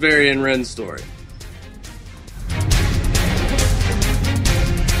up this Varian Wrynn story.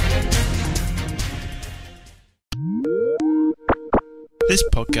 This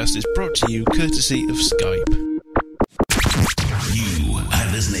podcast is brought to you courtesy of Skype. You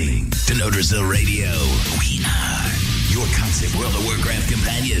are listening to Nodrasil Radio. We are your constant World of Warcraft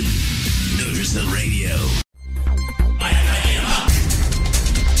companion. Nodrasil Radio.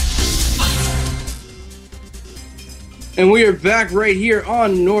 And we are back right here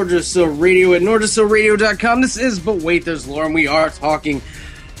on Nodrasil Radio at NodrasilRadio.com. This is But Wait, There's Lore, and we are talking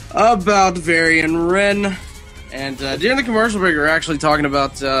about Varian Wrynn. And during the commercial break, we're actually talking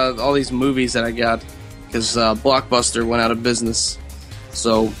about all these movies that I got, because Blockbuster went out of business.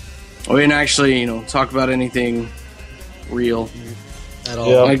 So we didn't actually, talk about anything real At all.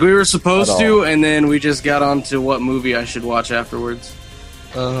 Yeah. like we were supposed to, and then we just got on to what movie I should watch afterwards.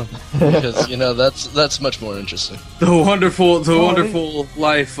 Because that's much more interesting. The wonderful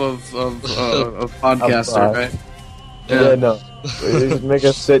life of podcaster, right? Yeah, no. We should make a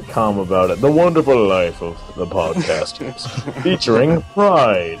sitcom about it. The Wonderful Life of the Podcasters. Featuring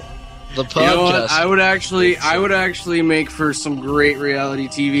Pride. The podcast. You know what? I would actually make for some great reality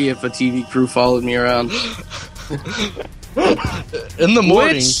TV if a TV crew followed me around. In the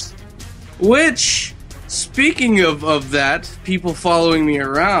morning. Which speaking of that, people following me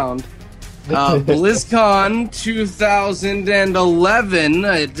around, BlizzCon 2011,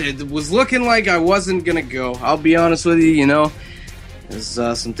 it was looking like I wasn't gonna go. I'll be honest with you, as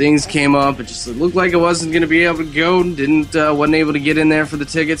some things came up, it looked like I wasn't gonna be able to go. Wasn't able to get in there for the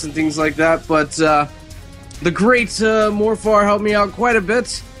tickets and things like that. But the great Morfar helped me out quite a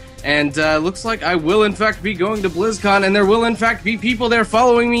bit, And looks like I will, in fact, be going to BlizzCon, and there will, in fact, be people there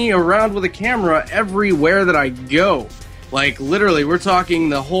following me around with a camera everywhere that I go. Like, literally, we're talking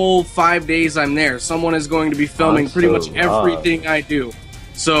the whole 5 days I'm there. Someone is going to be filming pretty much everything I do.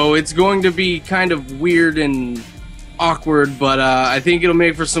 So it's going to be kind of weird and awkward, but I think it'll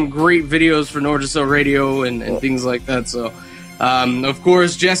make for some great videos for Nordiso Radio and things like that. So, of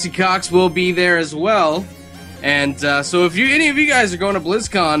course, Jesse Cox will be there as well. And so if any of you guys are going to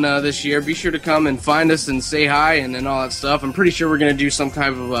BlizzCon this year, be sure to come and find us and say hi and all that stuff. I'm pretty sure we're going to do some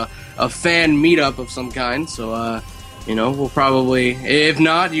kind of a fan meetup of some kind. So, we'll probably... If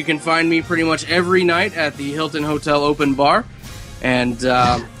not, you can find me pretty much every night at the Hilton Hotel Open Bar. And,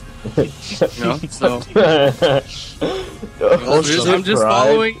 so... I'm just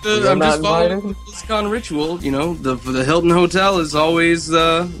following the BlizzCon ritual. The Hilton Hotel is always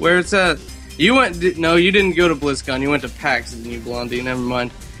where it's at. You didn't go to BlizzCon. You went to PAX, didn't you, Blondie? Never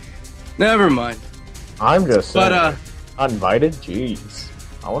mind. I'm just saying. Uninvited? Jeez.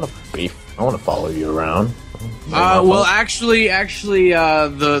 I want to follow you around. Well, actually,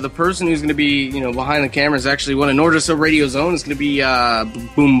 the person who's going to be, behind the camera is actually one of Nordiso Radio's own. It's going to be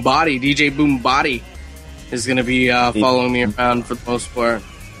Boombody, DJ Boombody, is going to be following me around for the most part.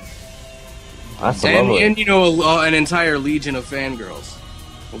 That's lovely. And an entire legion of fangirls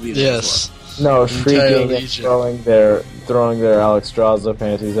will be there. Yes. No, shrieking and throwing their Alex Straza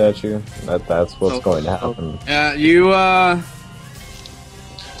panties at you. That's what's going to happen.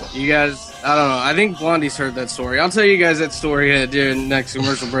 You guys, I don't know. I think Blondie's heard that story. I'll tell you guys that story during the next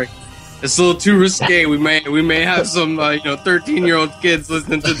commercial break. It's a little too risque. We may have some 13-year-old kids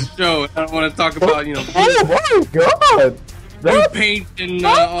listening to the show. I don't want to talk about oh my god. Paint and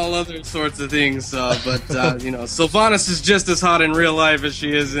all other sorts of things, but Sylvanas is just as hot in real life as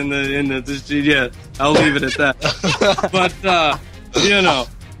she is in the yeah. I'll leave it at that. But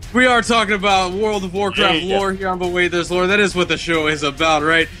we are talking about World of Warcraft lore here on But Wait, There's Lore. That is what the show is about,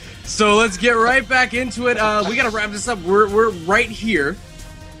 right? So let's get right back into it. We got to wrap this up. We're right here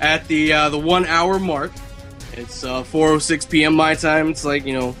at the 1 hour mark. It's 4:06 p.m. my time. It's like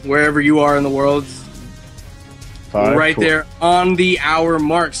wherever you are in the world. Right there on the hour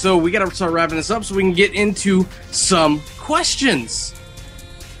mark. So we got to start wrapping this up so we can get into some questions.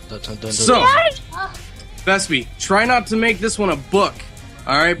 So, Bestbe, try not to make this one a book,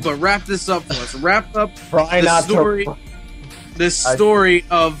 all right? But wrap this up for us. Wrap up this story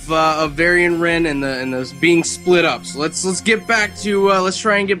of Varian Wrynn and the being split up. So let's get back to let's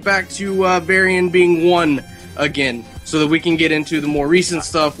try and get back to Varian being one again, so that we can get into the more recent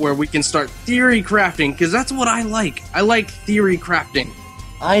stuff where we can start theory crafting, because that's what I like. I like theory crafting.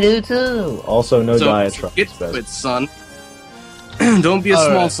 I do too. Also, no diatribe. Get to it, son. Don't be a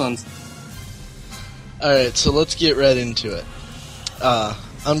small son. Alright, so let's get right into it.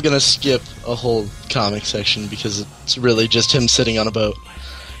 I'm gonna skip a whole comic section because it's really just him sitting on a boat.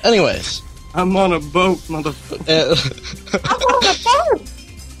 Anyways. I'm on a boat, motherfucker. I'm on a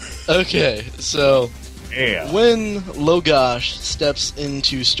boat! Okay, so... Yeah. When Logash steps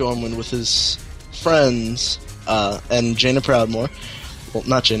into Stormwind with his friends and Jaina Proudmoore, well,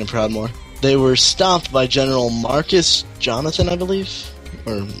 not Jaina Proudmoore, they were stopped by General Marcus Jonathan, I believe,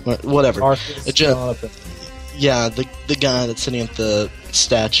 or whatever. Marcus Jonathan. Yeah, the guy that's sitting at the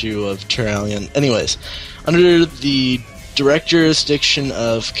statue of Turalian. Anyways, under the direct jurisdiction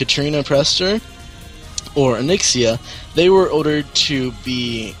of Katrina Prester, or Onyxia, they were ordered to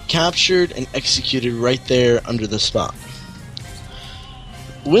be captured and executed right there under the spot.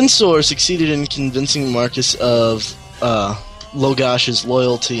 Windsor succeeded in convincing Marcus of Logash's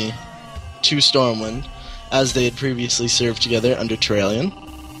loyalty to Stormwind, as they had previously served together under Turalian.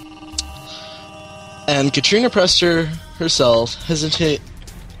 And Katrina Prester herself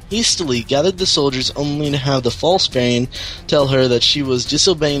hastily gathered the soldiers only to have the false Varian tell her that she was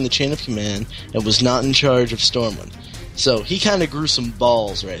disobeying the chain of command and was not in charge of Stormwind. So he kind of grew some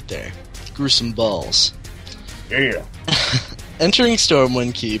balls right there. Grew some balls. Yeah. Entering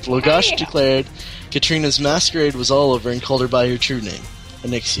Stormwind Keep, Logash declared Katrina's masquerade was all over and called her by her true name,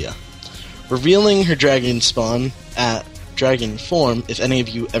 Onyxia. Revealing her dragon spawn at dragon form, if any of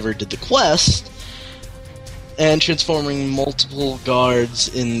you ever did the quest, and transforming multiple guards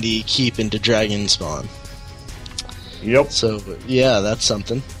in the keep into dragon spawn. Yep. So yeah, that's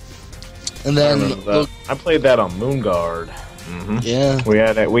something. And then I played that on Moonguard. Mm-hmm. Yeah.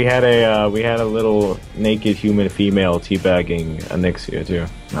 We had a little naked human female teabagging Onyxia too.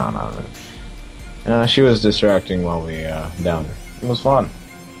 No. She was distracting while we downed her. It was fun.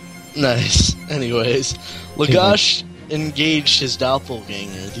 Nice. Anyways, Logash engaged his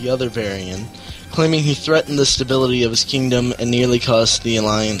doppelganger, the other Varian, claiming he threatened the stability of his kingdom and nearly cost the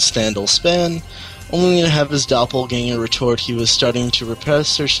Alliance Thandal span, only to have his doppelganger retort he was starting to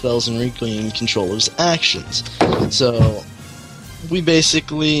repress her spells and regain control of his actions. So, we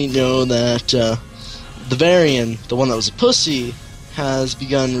basically know that the Varian, the one that was a pussy, has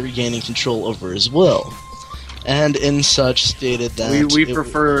begun regaining control over his will. And in such stated that... We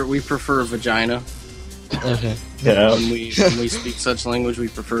prefer vagina. Okay. Yeah. When we speak such language, we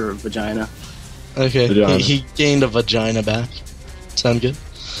prefer vagina. Okay, Vagina. he gained a vagina back. Sound good?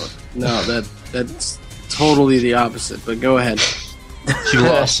 No, that's totally the opposite, but go ahead. He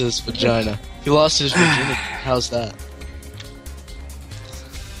lost his vagina. He lost his virginity. How's that?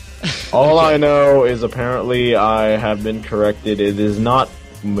 All I know is apparently I have been corrected. It is not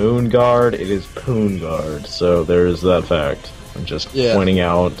Moonguard, it is Poonguard. So there's that fact. I'm just pointing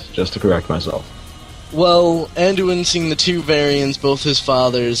out, just to correct myself. Well, Anduin seeing the two Varians, both his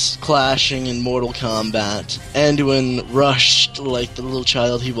fathers, clashing in mortal combat, Anduin rushed like the little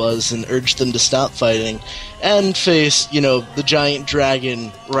child he was and urged them to stop fighting and face, the giant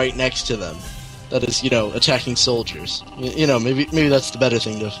dragon right next to them. That is, attacking soldiers. Maybe that's the better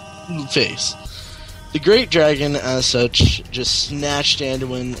thing to face. The Great Dragon, as such, just snatched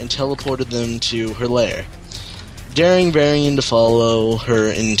Anduin and teleported them to her lair, daring Varian to follow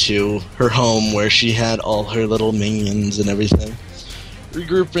her into her home where she had all her little minions and everything.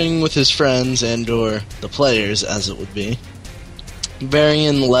 Regrouping with his friends and/or the players, as it would be,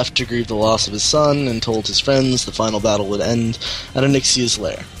 Varian left to grieve the loss of his son and told his friends the final battle would end at Onyxia's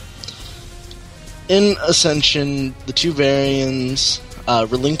lair. In Ascension, the two Varians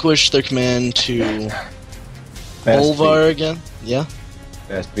relinquished their command to Bolvar again. Yeah?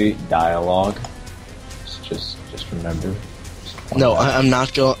 Bestbe, dialogue. Just remember. No, I'm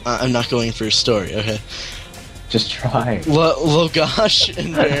not going for a story. Okay. Just try. Logash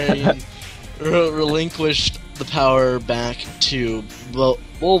and Varian relinquished the power back to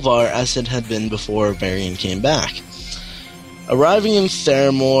Bolvar as it had been before Varian came back. Arriving in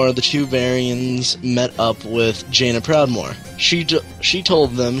Theramore, the two Varians met up with Jaina Proudmoore. She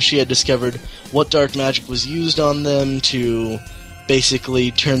told them she had discovered what dark magic was used on them to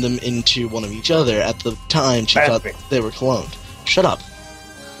basically turn them into one of each other. At the time, she thought they were cloned. Shut up.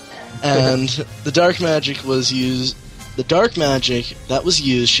 And the dark magic that was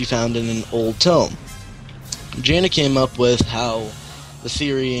used, she found in an old tome. Jaina came up with how the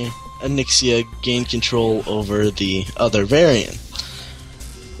theory Onyxia gained control over the other Varian.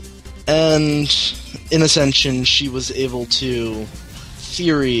 And in Ascension, she was able to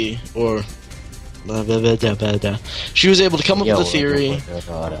She was able to come up with a theory.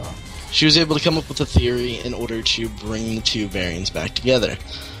 She was able to come up with a theory in order to bring the two Variants back together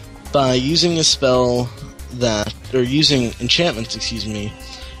by using a spell using enchantments,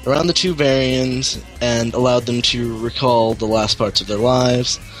 around the two Variants and allowed them to recall the last parts of their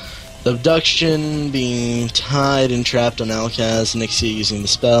lives. The abduction, being tied and trapped on Alcaz, Onyxia using the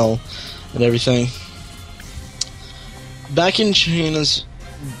spell, and everything. Back in Jaina's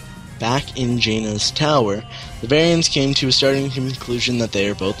tower, the Varians came to a starting conclusion that they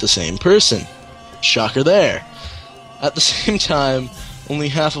are both the same person. Shocker there. At the same time, only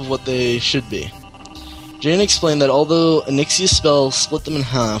half of what they should be. Jaina explained that although Onyxia's spell split them in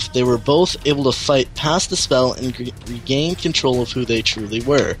half, they were both able to fight past the spell and regain control of who they truly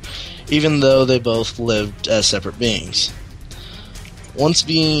were, even though they both lived as separate beings. Once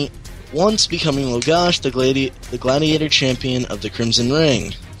becoming Logash, the gladiator champion of the Crimson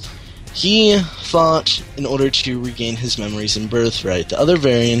Ring. He fought in order to regain his memories and birthright. The other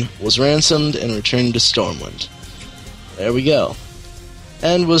Varian was ransomed and returned to Stormwind. There we go.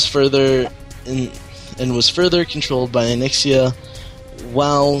 And was further controlled by Onyxia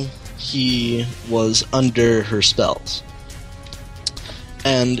while he was under her spells.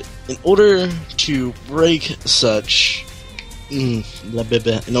 And in order to break the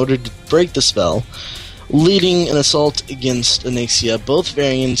spell, leading an assault against Onyxia, both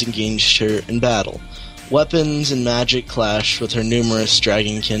Varians engaged her in battle. Weapons and magic clashed with her numerous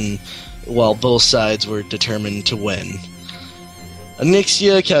dragonkin, while both sides were determined to win.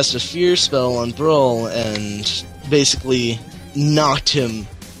 Onyxia cast a fear spell on Brawl and basically knocked him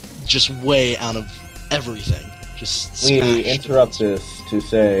just way out of everything. Just We interrupt this to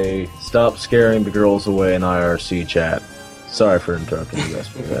say, stop scaring the girls away in IRC chat. Sorry for interrupting you guys,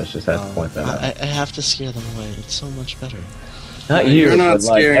 but I just had to point that out. I have to scare them away. It's so much better. Not you. You're not but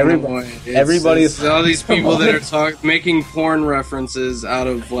like scaring them away. Everybody's it's all these people that are making porn references out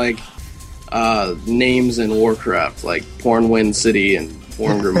of names in Warcraft, like Pornwind City and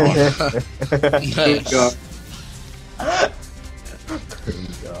Porn Grimoire. Nice.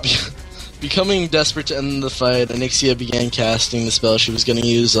 Becoming desperate to end the fight, Onyxia began casting the spell she was going to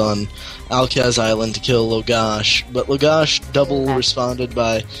use on Alkaz Island to kill Logash, but Logash double responded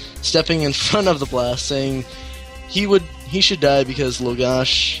by stepping in front of the blast, saying he should die because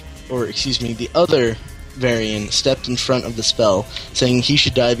Logash, or excuse me, the other Varian stepped in front of the spell, saying he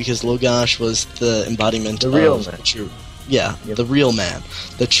should die because Logash was the embodiment of the true, the real man,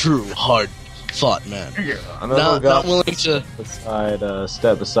 the true hard-fought man. Yeah, not willing to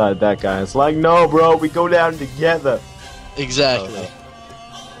step beside that guy. It's like, no, bro, we go down together. Exactly.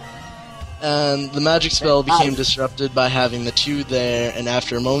 And the magic spell became disrupted by having the two there, and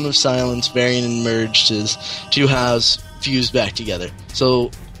after a moment of silence, Varian emerged, his two halves fused back together. So,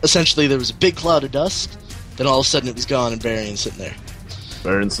 essentially, there was a big cloud of dust, then all of a sudden it was gone, and Varian sitting there.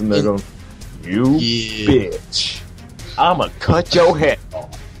 Varian sitting there going, you bitch. I'ma cut your head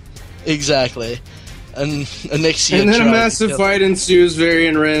off. Exactly. And Onyxia and then a massive fight ensues,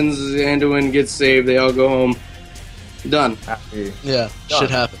 Varian wins, Anduin gets saved, they all go home. Done. Yeah, shit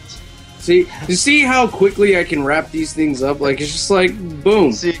happens. See, you see how quickly I can wrap these things up? Like, it's just like,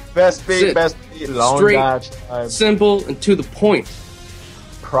 boom. See, Bestbe, long straight, simple, and to the point.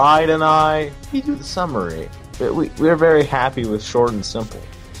 Pride and I, we do the summary. We're very happy with short and simple.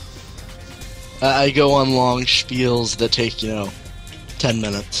 I go on long spiels that take, 10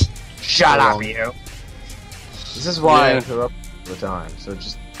 minutes. Shut up, you! This is why I interrupt all the time, so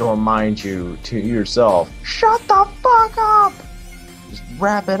just go and mind you to yourself. Shut the fuck up! Just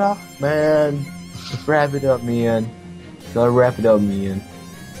wrap it up, man. Just wrap it up, man. Gotta wrap it up, man.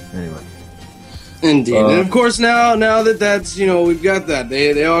 Anyway. Indeed. And of course, now that that's, we've got that.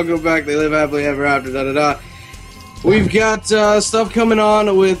 They all go back, they live happily ever after, da-da-da. We've got stuff coming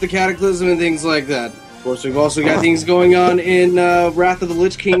on with the Cataclysm and things like that. Of course, we've also got things going on in Wrath of the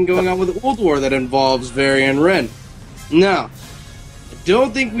Lich King going on with the Old War that involves Varian Wrynn. Now, I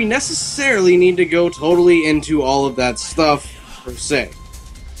don't think we necessarily need to go totally into all of that stuff, per se.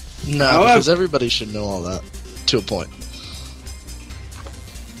 No, because everybody should know all that, to a point.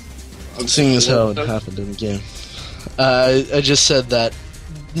 Seeing as how it happened in the game. I just said that,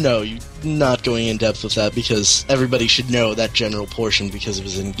 no, you're not going in depth with that, because everybody should know that general portion because it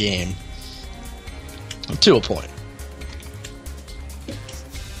was in-game. To a point.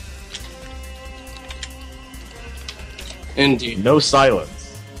 Indeed. No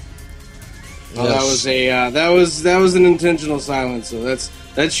silence. Oh, yes. That was an intentional silence. So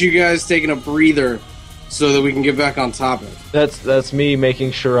that's you guys taking a breather so that we can get back on topic. That's me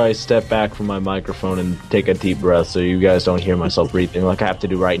making sure I step back from my microphone and take a deep breath so you guys don't hear myself breathing like I have to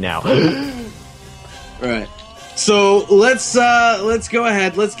do right now. Right. So let's go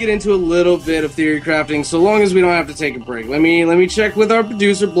ahead. Let's get into a little bit of theory crafting. So long as we don't have to take a break. Let me check with our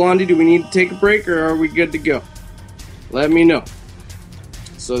producer Blondie. Do we need to take a break or are we good to go? Let me know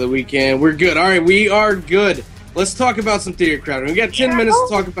so that we're good. All right, we are good. Let's talk about some theory crafting. We got 10 minutes to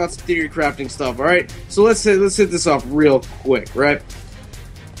talk about some theory crafting stuff. All right. So let's hit this off real quick. Right.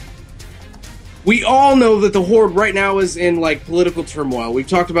 We all know that the Horde right now is in, political turmoil. We've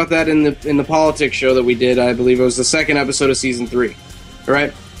talked about that in the politics show that we did. I believe it was the second episode of Season 3. All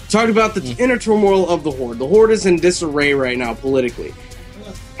right? Talked about the inner turmoil of the Horde. The Horde is in disarray right now, politically.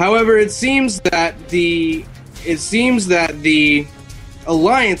 However, it seems that the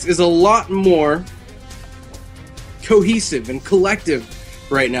Alliance is a lot more cohesive and collective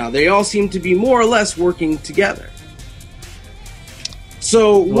right now. They all seem to be more or less working together.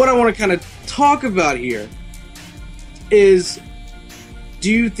 So, what I want to kind of talk about here is, what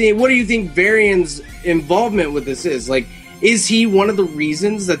do you think Varian's involvement with this is? Is he one of the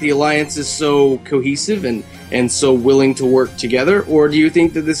reasons that the Alliance is so cohesive and so willing to work together, or do you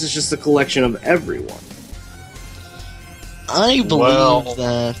think that this is just a collection of everyone? I believe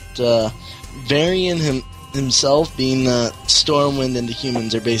that Varian himself, being that Stormwind and the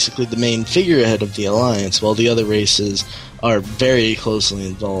humans are basically the main figurehead of the Alliance, while the other races are very closely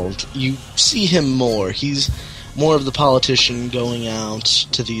involved. You see him more. He's more of the politician going out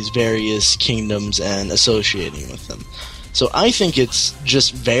to these various kingdoms and associating with them. So I think it's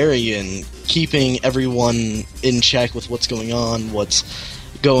just Varian keeping everyone in check with what's going on, what's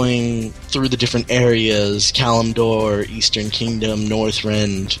going through the different areas, Kalimdor, Eastern Kingdom,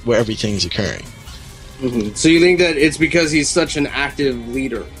 Northrend, where everything's occurring. Mm-hmm. So you think that it's because he's such an active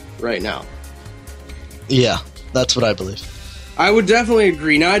leader right now? Yeah, that's what I believe. I would definitely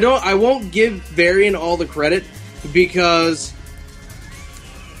agree. Now, I won't give Varian all the credit because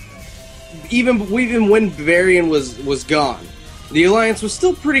even when Varian was gone, the Alliance was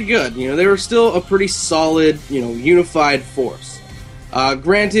still pretty good. They were still a pretty solid, unified force.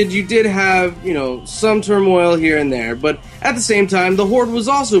 Granted, you did have, some turmoil here and there, but at the same time, the Horde was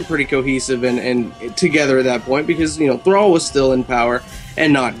also pretty cohesive and together at that point because, Thrall was still in power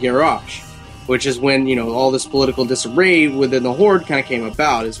and not Garrosh, which is when, all this political disarray within the Horde kind of came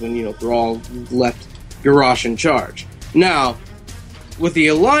about, is when, Thrall left Garrosh in charge. Now, with the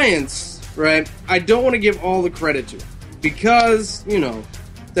Alliance, right, I don't want to give all the credit to it because,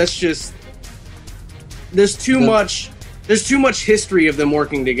 that's just, there's too much history of them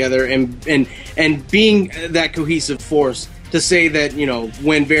working together and being that cohesive force to say that,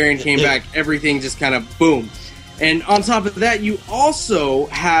 when Varian came back, everything just kind of boomed. And on top of that, you also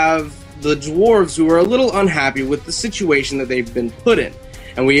have the dwarves who are a little unhappy with the situation that they've been put in.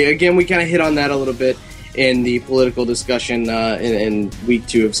 And we kind of hit on that a little bit in the political discussion in week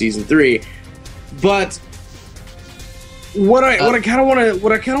 2 of season 3. But what I kind of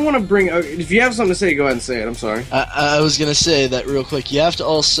want to bring, if you have something to say, go ahead and say it. I'm sorry. I was going to say that real quick. You have to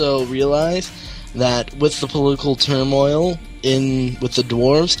also realize that with the political turmoil with the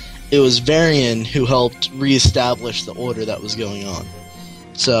dwarves, it was Varian who helped reestablish the order that was going on.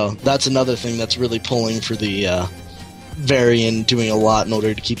 So that's another thing that's really pulling for the Varian doing a lot in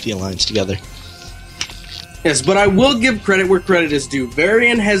order to keep the Alliance together. Yes, but I will give credit where credit is due.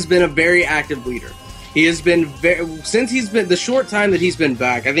 Varian has been a very active leader. He has been since he's been the short time that he's been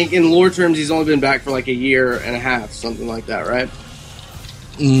back. I think in lore terms, he's only been back for like a year and a half, something like that, right?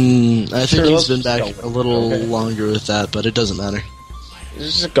 I think he's been back a little longer with that, but it doesn't matter.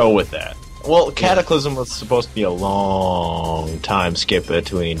 Just go with that. Well, Cataclysm was supposed to be a long time skip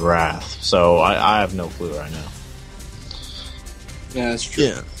between Wrath, so I have no clue right now. Yeah, that's true.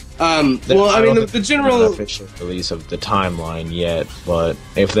 Yeah. Well, I mean, the general official release of the timeline yet, but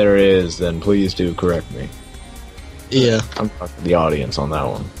if there is, then please do correct me. Yeah, I'm talking to the audience on that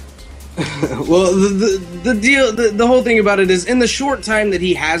one. Well, the deal, the whole thing about it is, in the short time that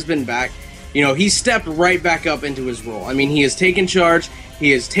he has been back, he stepped right back up into his role. I mean, he has taken charge.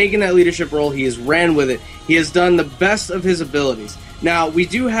 He has taken that leadership role. He has ran with it. He has done the best of his abilities. Now, we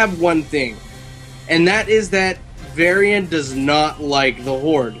do have one thing, and that is that Varian does not like the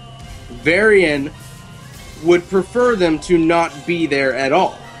Horde. Varian would prefer them to not be there at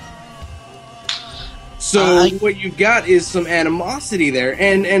all. So what you've got is some animosity there.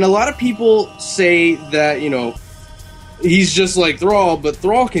 And a lot of people say that, he's just like Thrall, but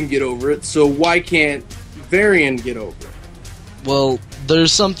Thrall can get over it, so why can't Varian get over it? Well,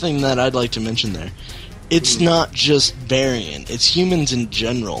 there's something that I'd like to mention there. It's not just Varian, it's humans in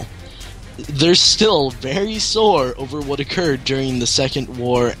general. They're still very sore over what occurred during the Second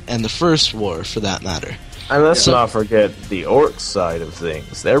War and the First War, for that matter. And let's not forget the orc side of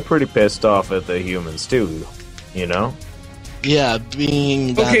things. They're pretty pissed off at the humans too, Yeah,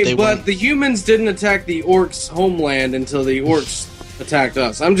 being that the humans didn't attack the orcs' homeland until the orcs attacked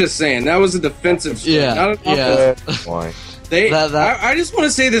us. I'm just saying, that was a defensive strike. Why? I just want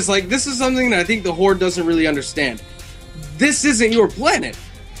to say this, this is something that I think the Horde doesn't really understand. This isn't your planet.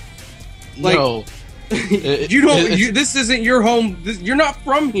 No. This isn't your home. You're not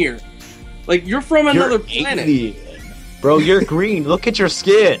from here. You're from another planet. Alien. Bro, you're green. Look at your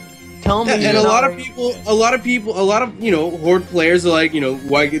skin. Tell me. And a lot of Horde players are like,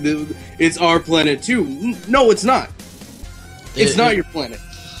 why it's our planet too. No, it's not. It's not your planet.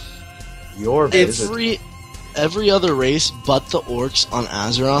 Every other race but the orcs on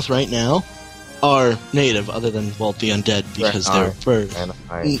Azeroth right now are native, other than, the undead, because they're birds.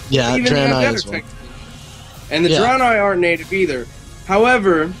 Yeah, even Draenei as well. And the Draenei aren't native either.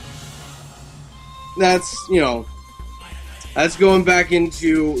 However, that's going back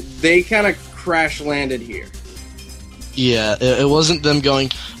into, they kind of crash landed here. Yeah, it wasn't them going,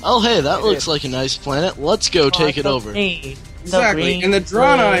 oh hey, that looks like a nice planet, let's go take it over. Exactly, and the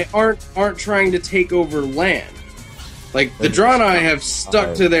Draenei aren't trying to take over land. The Draenei have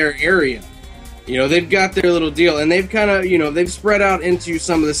stuck to their area. They've got their little deal, and they've kind of, they've spread out into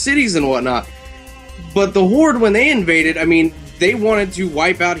some of the cities and whatnot. But the Horde, when they invaded, I mean, they wanted to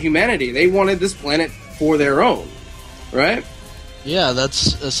wipe out humanity. They wanted this planet for their own, right? Yeah,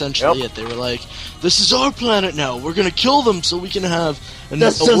 that's essentially it. They were like, this is our planet now. We're going to kill them so we can have a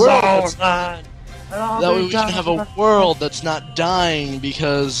world. That way we can have a world that's not dying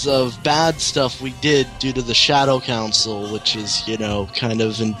because of bad stuff we did due to the Shadow Council, which is, kind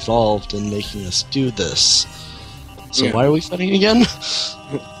of involved in making us do this. So why are we fighting again?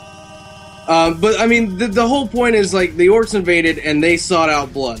 But I mean, the whole point is the orcs invaded and they sought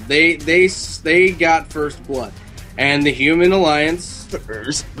out blood. They got first blood, and the Human Alliance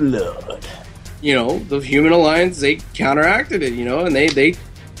first blood. The Human Alliance, they counteracted it. And they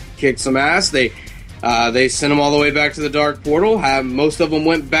kicked some ass. They They sent them all the way back to the Dark Portal. Most of them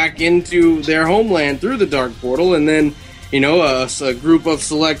went back into their homeland through the Dark Portal, and then, a group of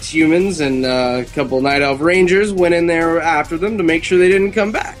select humans and a couple Night Elf Rangers went in there after them to make sure they didn't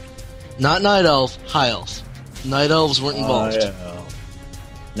come back. Not Night Elf, High Elf. Night Elves weren't involved. Yeah.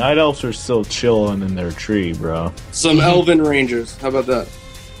 Night Elves are still chilling in their tree, bro. Some Elven Rangers. How about that?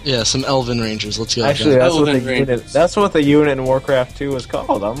 Yeah, some Elven Rangers. Let's go. Actually, that's what the unit in Warcraft 2 is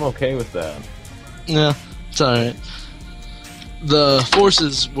called. I'm okay with that. Yeah, it's alright. The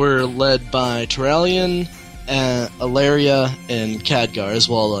forces were led by Turalian, Alaria, and Khadgar, as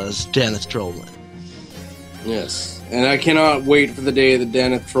well as Daneth Trollbane. Yes, and I cannot wait for the day that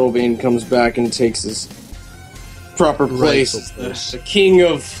Daneth Trollbane comes back and takes his proper place as the king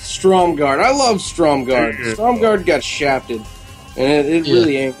of Stromgarde. I love Stromgarde. Stromgarde got shafted, and it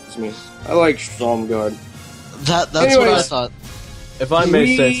really angers me. I like Stromgarde. That's anyways, what I thought. If I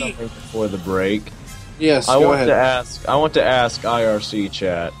may say something before the break, yes, I want to ask IRC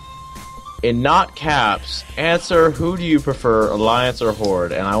chat, in not caps, answer who do you prefer, Alliance or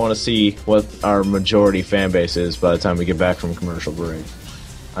Horde, and I want to see what our majority fan base is by the time we get back from commercial break.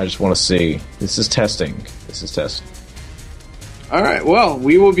 I just want to see. This is testing. All right. Well,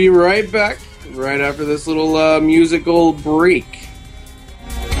 we will be right back right after this little musical break.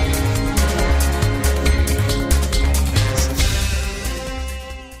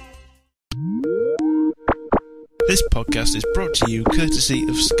 This podcast is brought to you courtesy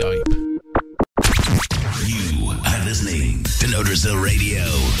of Skype. You are listening to Noticeable Radio.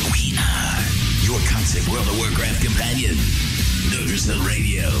 We are your constant World of Warcraft companion. Noticeable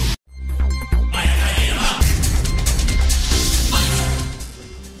Radio.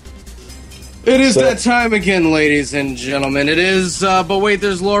 It is that time again, ladies and gentlemen. It is, but wait,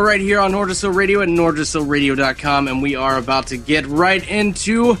 there's lore right here on Nordisil Radio at nordisilradio.com, and we are about to get right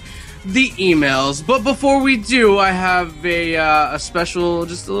into the emails. But before we do, I have a special,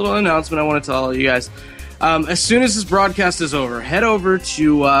 just a little announcement I want to tell you guys. As soon as this broadcast is over, head over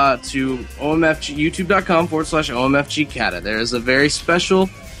to OMFG, youtube.com/OMFGCata. There is a very special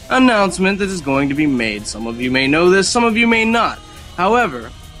announcement that is going to be made. Some of you may know this, some of you may not.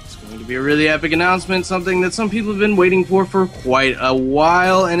 However, it's going to be a really epic announcement, something that some people have been waiting for quite a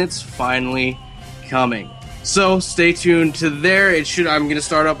while, and it's finally coming. So stay tuned to there. I'm going to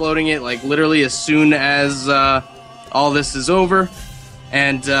start uploading it like literally as soon as all this is over,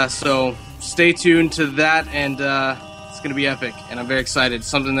 and so stay tuned to that, and it's going to be epic, and I'm very excited.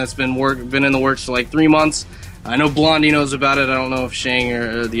 Something that's been in the works for like 3 months. I know Blondie knows about it. I don't know if Shang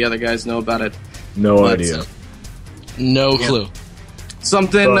or the other guys know about it. No idea. No clue.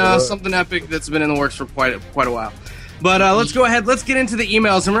 Something epic that's been in the works for quite a while. But let's go ahead. Let's get into the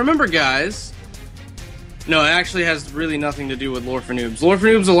emails. And remember, guys, no, it actually has really nothing to do with Lore for Noobs. Lore for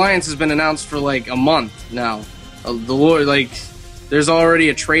Noobs Alliance has been announced for like a month now. The lore, there's already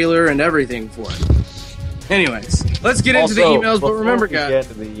a trailer and everything for it. Anyways, let's get into the emails. But remember, guys, get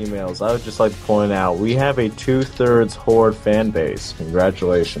to the emails, I would just like to point out we have a 2/3 Horde fan base.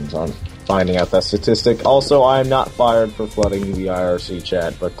 Congratulations on finding out that statistic. Also, I am not fired for flooding the IRC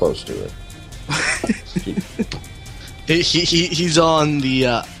chat, but close to it. He's on the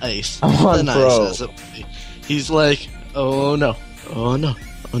ice. I'm on pro. He's like, oh no.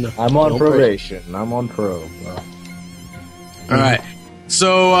 I'm on probation. I'm on pro. All right.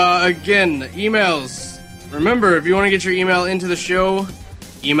 So again, emails. Remember, if you want to get your email into the show,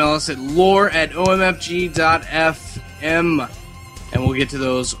 email us at lore@omfg.fm, and we'll get to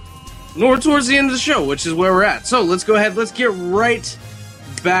those towards the end of the show, which is where we're at. So let's go ahead. Let's get right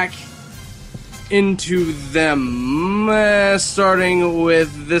back into them. Starting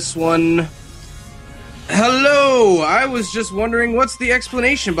with this one. Hello! I was just wondering what's the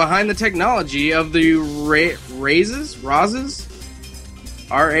explanation behind the technology of the Razes?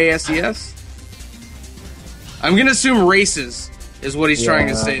 R-A-S-E-S? I'm gonna assume races is what he's trying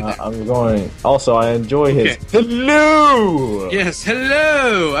to say there. I'm going... Also, I enjoy his... Hello! Yes,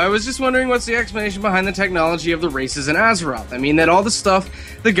 hello! I was just wondering what's the explanation behind the technology of the races in Azeroth. I mean, that all the stuff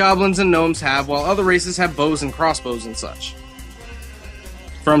the goblins and gnomes have, while other races have bows and crossbows and such.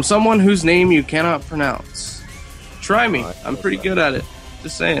 From someone whose name you cannot pronounce. Try me. I'm pretty good at it.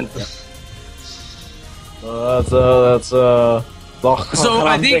 Just saying. So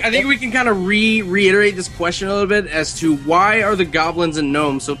I think we can kind of reiterate this question a little bit as to why are the goblins and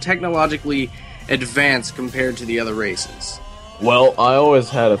gnomes so technologically advanced compared to the other races? Well, I always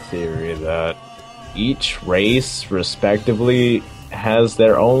had a theory that each race, respectively, has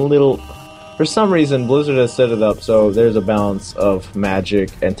their own little... For some reason, Blizzard has set it up so there's a balance of magic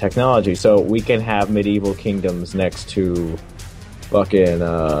and technology, so we can have medieval kingdoms next to fucking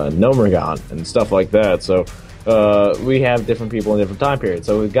Nomergon and stuff like that. So we have different people in different time periods.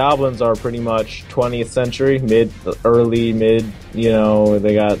 So the goblins are pretty much 20th century, early mid. You know,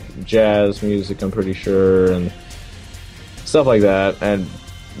 they got jazz music, I'm pretty sure, and stuff like that. And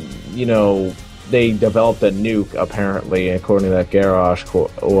you know, they developed a nuke apparently, according to that garage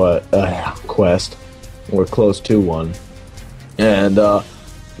quest. We're close to one. And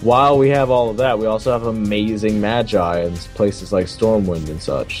while we have all of that, we also have amazing magi in places like Stormwind and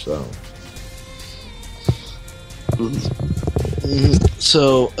such.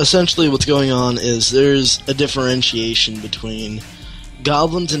 So essentially what's going on is there's a differentiation between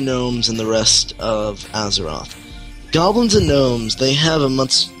goblins and gnomes and the rest of Azeroth. Goblins and gnomes, they have a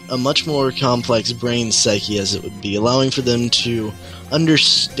much more complex brain psyche, as it would be, allowing for them to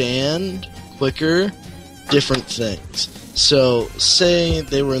understand quicker different things. So, say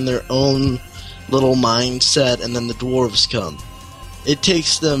they were in their own little mindset and then the dwarves come. It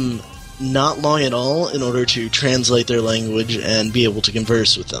takes them not long at all in order to translate their language and be able to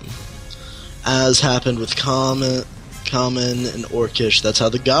converse with them. As happened with Common and Orcish, that's how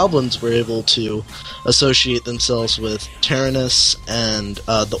the goblins were able to associate themselves with Tyrannus and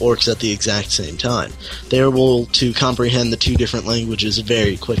the orcs at the exact same time. They were able to comprehend the two different languages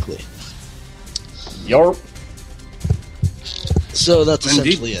very quickly. Yarp. So that's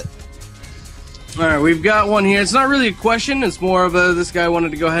essentially it. Alright, we've got one here. It's not really a question, it's more of this guy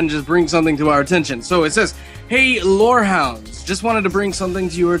wanted to go ahead and just bring something to our attention. So it says, "Hey, Lorehounds, just wanted to bring something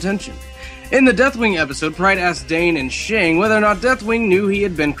to your attention. In the Deathwing episode, Pride asked Dane and Shang whether or not Deathwing knew he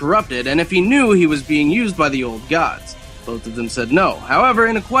had been corrupted, and if he knew he was being used by the old gods. Both of them said no. However,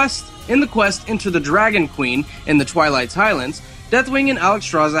 in the quest Enter the Dragon Queen in the Twilight's Highlands, Deathwing and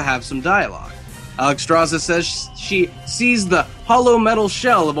Alexstrasza have some dialogue. Alexstrasza says she sees the hollow metal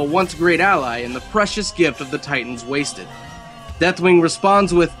shell of a once great ally in the precious gift of the Titans wasted. Deathwing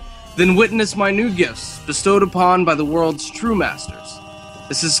responds with, 'Then witness my new gifts, bestowed upon by the world's true masters.'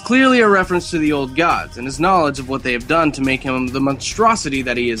 This is clearly a reference to the old gods and his knowledge of what they have done to make him the monstrosity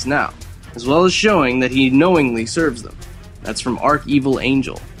that he is now, as well as showing that he knowingly serves them." That's from Arch-Evil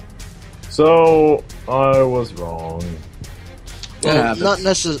Angel. So, I was wrong. Well, not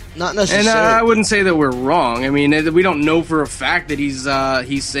necessarily. And I wouldn't say that we're wrong. I mean, we don't know for a fact that he's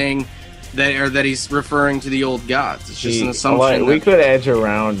saying that, or that he's referring to the old gods. It's just an assumption. We could edge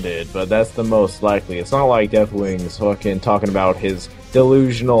around it, but that's the most likely. It's not like Deathwing's fucking talking about his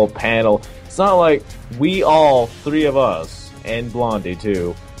delusional panel. It's not like we all, three of us, and Blondie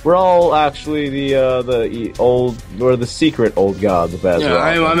too, we're all actually the old, or the secret old gods of Azeroth.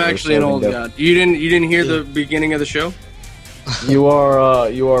 Yeah, I'm actually an old god. You didn't hear the beginning of the show? You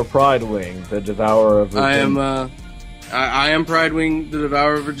are Pride Wing, the devourer of virginity. I am Pride Wing, the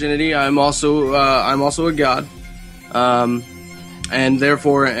devourer of virginity. I'm also a god, and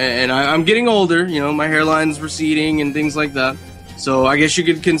therefore, I'm getting older. You know, my hairline's receding and things like that. So I guess you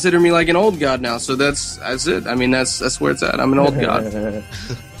could consider me like an old god now. So that's it. I mean, that's where it's at. I'm an old god.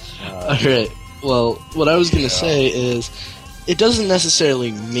 All right. Well, what I was gonna say is, it doesn't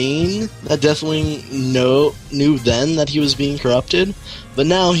necessarily mean that Deathwing knew then that he was being corrupted, but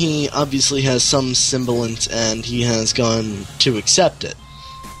now he obviously has some semblance and he has gone to accept it.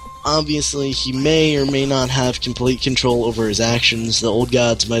 Obviously, he may or may not have complete control over his actions. The old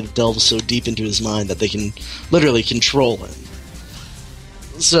gods might have delved so deep into his mind that they can literally control him.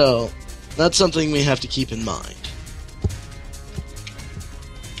 So, that's something we have to keep in mind.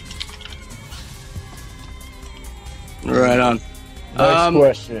 Right on. Next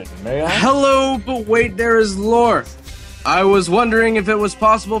question. May I? Hello, but wait, there is lore. I was wondering if it was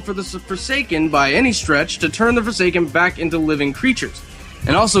possible for the Forsaken, by any stretch, to turn the Forsaken back into living creatures.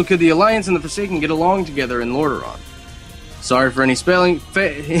 And also, could the Alliance and the Forsaken get along together in Lordaeron? Sorry for any fail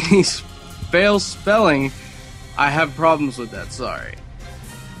spelling. I have problems with that, sorry.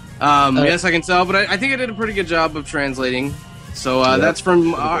 Yes, I can tell, but I think I did a pretty good job of translating. So that's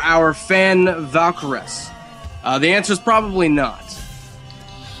from our fan Valkyres. The answer is probably not.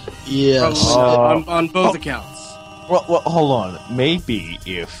 Yes. Probably not, on both accounts. Well, hold on. Maybe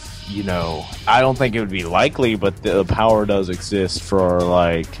if, I don't think it would be likely, but the power does exist for,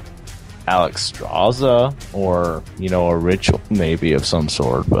 like, Alexstrasza or, a ritual maybe of some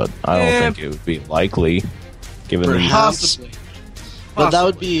sort, but I don't think it would be likely, given Possibly. But that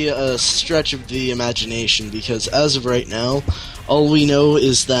would be a stretch of the imagination, because as of right now, all we know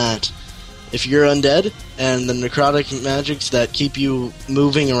is that if you're undead, and the necrotic magics that keep you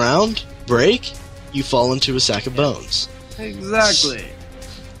moving around break, you fall into a sack of bones. Exactly.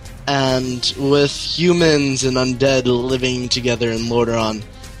 And with humans and undead living together in Lordaeron,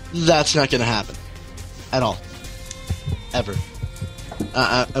 that's not going to happen. At all. Ever.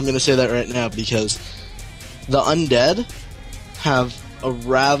 I'm going to say that right now because the undead have a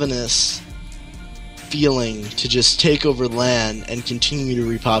ravenous feeling to just take over land and continue to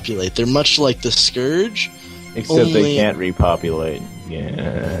repopulate. They're much like the Scourge. Except they can't repopulate.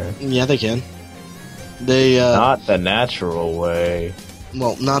 Yeah. Yeah, they can. They not the natural way.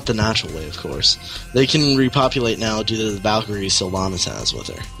 Well, not the natural way, of course. They can repopulate now due to the Valkyries Sylvanas has with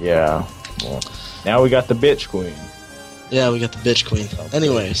her. Yeah. Well, now we got the bitch queen. Yeah, we got the bitch queen.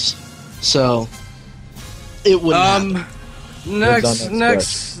 Anyways, so it would happen. Next.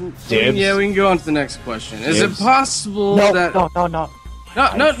 Yeah, we can go on to the next question. Is it possible that...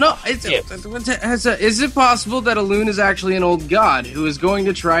 No. Is it possible that Elune is actually an old god who is going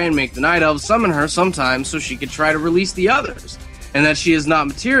to try and make the Night Elves summon her sometime so she could try to release the others? And that she is not a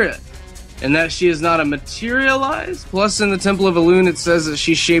materialized? Plus, in the Temple of Elune, it says that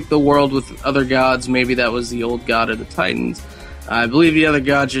she shaped the world with other gods. Maybe that was the old god of the Titans. I believe the other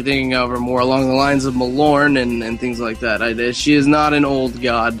gods you're thinking of are more along the lines of Malorn and things like that. She is not an old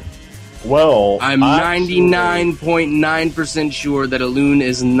god. Well, I'm 99.9% sure that Elune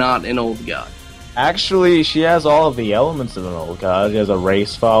is not an old god. Actually, she has all of the elements of an old god. She has a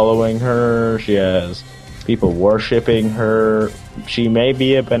race following her. She has people worshipping her. She may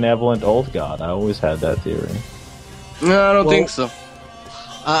be a benevolent old god. I always had that theory. No, I don't think so.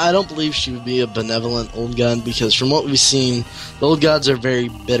 I don't believe she would be a benevolent old god because from what we've seen, the old gods are very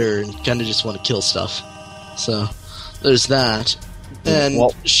bitter and kind of just want to kill stuff. So, there's that. And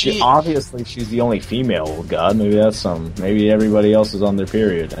obviously she's the only female old god. Maybe that's maybe everybody else is on their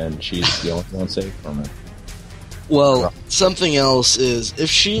period and she's the only one safe from it. Well, something else is if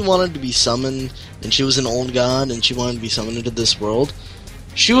she wanted to be summoned and she was an old god and she wanted to be summoned into this world,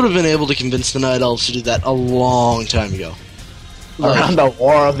 she would have been able to convince the Night Elves to do that a long time ago. Around the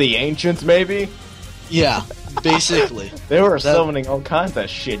War of the Ancients, maybe? Yeah, basically. They were summoning all kinds of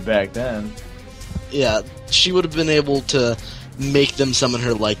shit back then. Yeah, she would have been able to make them summon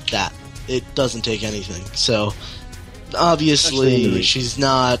her like that. It doesn't take anything. So, obviously, she's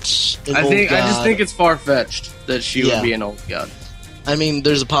not an old god. I just think it's far-fetched that she would be an old god. I mean,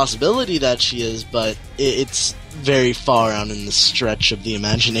 there's a possibility that she is, but it's very far out in the stretch of the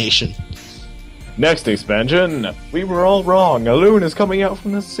imagination. Next expansion, we were all wrong. Elune is coming out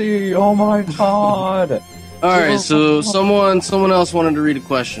from the sea. Oh my god! Alright, so someone else wanted to read a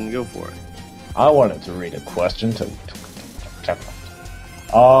question. Go for it. I wanted to read a question to...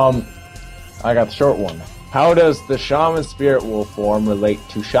 I got the short one. How does the shaman spirit wolf form relate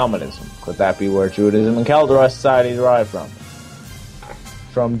to shamanism? Could that be where Druidism and Kaldorite society derive from?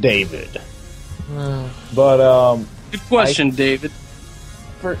 From David. But, good question, David.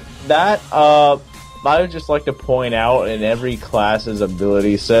 For that, I would just like to point out in every class's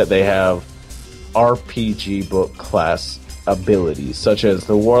ability set, they have RPG book class abilities, such as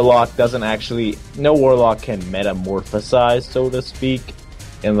the Warlock doesn't actually... No Warlock can metamorphosize, so to speak,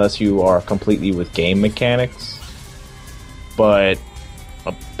 unless you are completely with game mechanics. But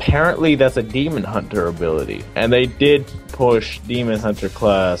apparently that's a Demon Hunter ability, and they did push Demon Hunter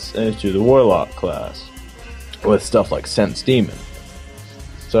class into the Warlock class with stuff like Sense Demon.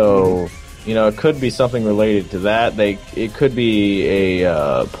 So, it could be something related to that. It could be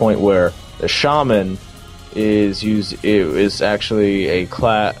a point where the Shaman is actually a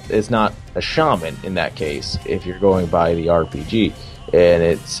class. It's not a Shaman in that case. If you're going by the RPG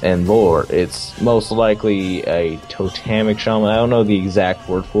and lore, it's most likely a totemic Shaman. I don't know the exact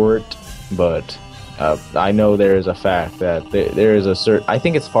word for it, but I know there is a fact that there is a certain. I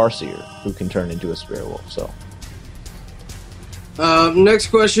think it's Farseer who can turn into a spirit wolf. So. Next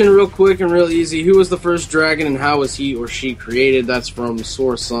question, real quick and real easy. Who was the first dragon and how was he or she created? That's from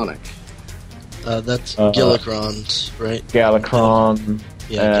Source Sonic. That's Galakrond, right? Galakrond.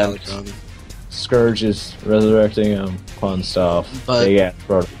 Yeah, Galakrond. Scourge is resurrecting him. Fun stuff. But big ass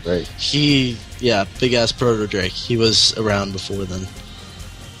Proto Drake. Big ass Proto Drake. He was around before then.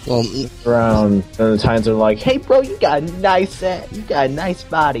 Well, around, and the Titans are like, "Hey, bro, you got a nice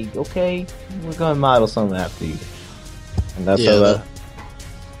body. Okay, we're gonna model something after you." And that's how that...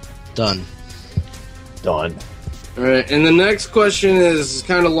 Done. Alright, and the next question is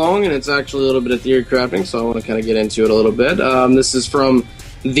kind of long, and it's actually a little bit of theory crafting, so I want to kind of get into it a little bit. This is from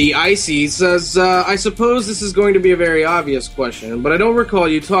The Icy. It says, I suppose this is going to be a very obvious question, but I don't recall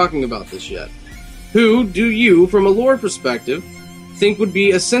you talking about this yet. Who do you, from a lore perspective, think would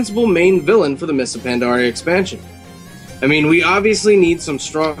be a sensible main villain for the Mists of Pandaria expansion? I mean, we obviously need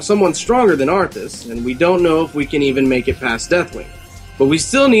someone stronger than Arthas, and we don't know if we can even make it past Deathwing. But we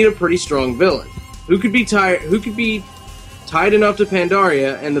still need a pretty strong villain. Who could be tied enough to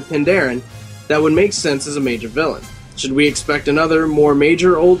Pandaria and the Pandaren that would make sense as a major villain? Should we expect another, more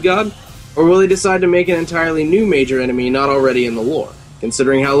major old god? Or will they decide to make an entirely new major enemy not already in the lore,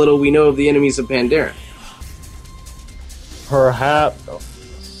 considering how little we know of the enemies of Pandaren? Perhaps...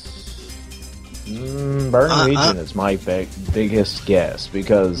 Burning Legion is my biggest guess,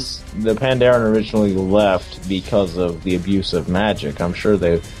 because the Pandaren originally left because of the abuse of magic. I'm sure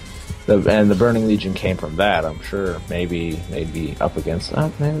and the Burning Legion came from that. I'm sure maybe they'd be up against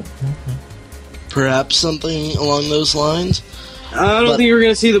that. Maybe. Perhaps something along those lines. I don't think we're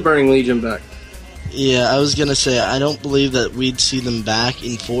going to see the Burning Legion back. Yeah, I was going to say, I don't believe that we'd see them back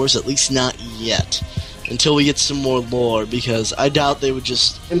in force, at least not yet, until we get some more lore, because I doubt they would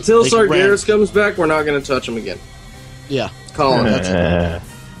just... Until Sargeras comes back, we're not going to touch him again. Yeah. Calling it.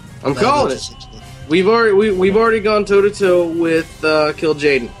 I'm calling it. We've already gone toe-to-toe with Kill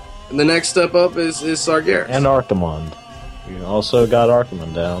Jaden. And the next step up is Sargeras. And Archimonde. We also got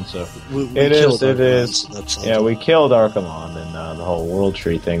Archimonde down, so... It is. Yeah, we killed Archimonde in the whole World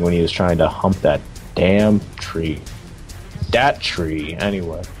Tree thing when he was trying to hump that damn tree. That tree,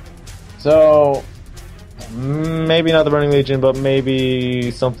 anyway. So... maybe not the Burning Legion, but maybe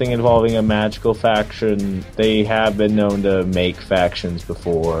something involving a magical faction. They have been known to make factions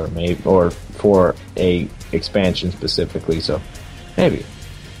before, maybe, or for a expansion specifically, so maybe.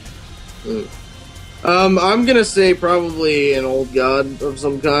 I'm gonna say probably an old god of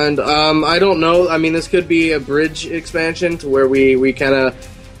some kind. I don't know. I mean, this could be a bridge expansion to where we kind of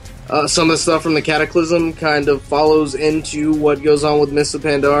some of the stuff from the Cataclysm kind of follows into what goes on with Mists of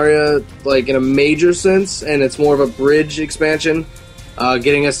Pandaria, like in a major sense, and it's more of a bridge expansion,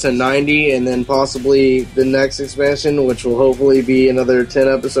 getting us to 90, and then possibly the next expansion, which will hopefully be another 10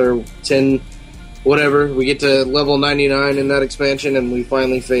 episodes, 10, whatever. We get to level 99 in that expansion, and we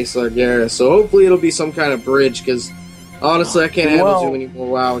finally face Sargeras. So hopefully it'll be some kind of bridge, because honestly, I can't handle too many more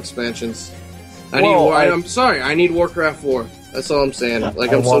WoW expansions. I'm sorry, I need Warcraft 4. That's all I'm saying.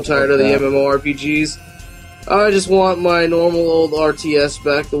 Like, I'm so tired of the MMORPGs. I just want my normal old RTS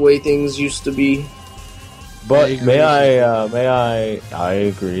back the way things used to be. But I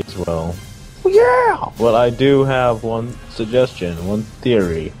agree as well. Yeah! Well, I do have one suggestion, one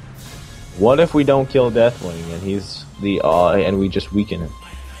theory. What if we don't kill Deathwing and he's and we just weaken him?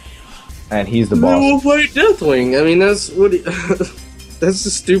 And he's the boss. We'll fight Deathwing. I mean, that's what that's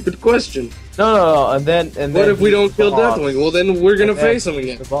a stupid question. No. And then what if we don't kill Deathwing? Well, then we're gonna face him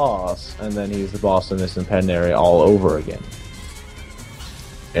again. The boss, and then he's the boss in this Pandaria all over again.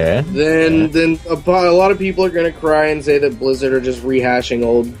 Then a lot of people are gonna cry and say that Blizzard are just rehashing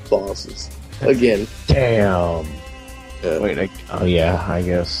old bosses again. Damn. Wait, I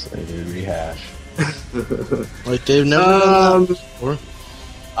guess they did rehash. Like they've never done that before.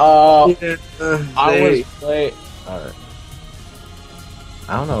 Alright.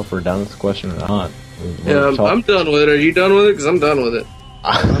 I don't know if we're done with the question or not. I'm done with it. Are you done with it? Because I'm done with it.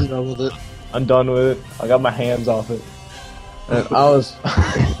 I'm done with it. I'm done with it. I got my hands off it. And I was...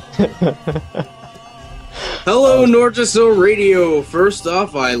 Hello, Nordisil Radio. First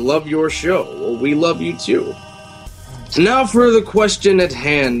off, I love your show. Well, we love you too. Now for the question at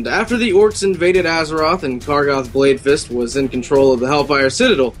hand. After the orcs invaded Azeroth and Kargoth Bladefist was in control of the Hellfire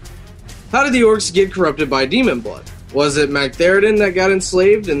Citadel, how did the orcs get corrupted by demon blood? Was it Magtheridin that got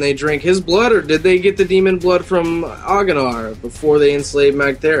enslaved and they drank his blood, or did they get the demon blood from Aghanar before they enslaved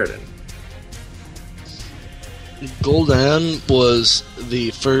Magtheridin? Gul'dan was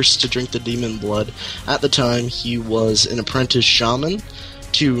the first to drink the demon blood. At the time, he was an apprentice shaman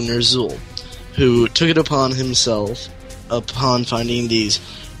to Ner'zhul, who took it upon himself upon finding these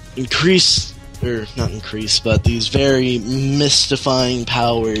these very mystifying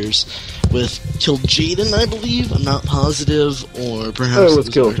powers with Kil'jaeden, I believe. I'm not positive, or perhaps it was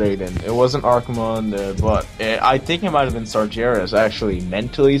Kil'jaeden. It wasn't Archimonde, but I think it might have been Sargeras actually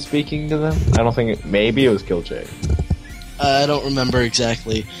mentally speaking to them. I don't think maybe it was Kil'jaeden. I don't remember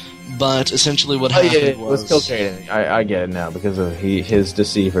exactly, but essentially what happened was Kil'jaeden. I get it now because of his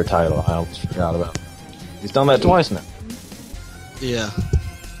Deceiver title. I almost forgot about it. He's done that twice now. Yeah.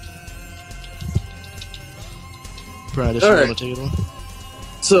 Pride, if you want to take it on.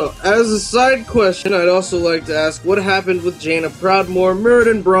 So, as a side question, I'd also like to ask what happened with Jaina Proudmoore,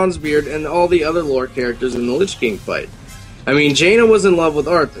 Mirrodin Bronzebeard, and all the other lore characters in the Lich King fight. I mean, Jaina was in love with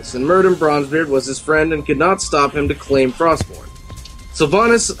Arthas, and Mirrodin Bronzebeard was his friend and could not stop him to claim Frostmourne.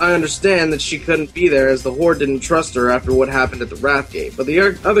 Sylvanas, I understand that she couldn't be there as the Horde didn't trust her after what happened at the Wrathgate, but the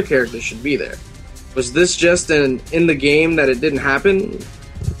other characters should be there. Was this just in the game that it didn't happen?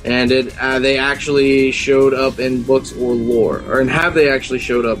 And they actually showed up in books or lore? And have they actually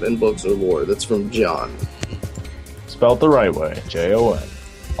showed up in books or lore? That's from John. Spelled the right way. Jon.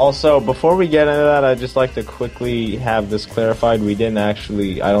 Also, before we get into that, I'd just like to quickly have this clarified. We didn't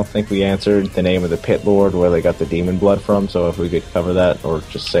actually, I don't think we answered the name of the Pit Lord, where they got the demon blood from, so if we could cover that, or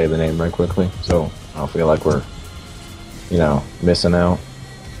just say the name right quickly, so I don't feel like we're, missing out.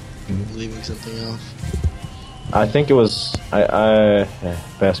 Leaving something off. I think it was,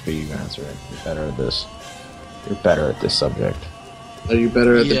 Bestbe, you answer it. You're better at this. You're better at this subject. Are you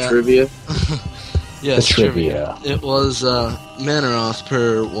better at the trivia? Yes, the trivia. It was Manaroth,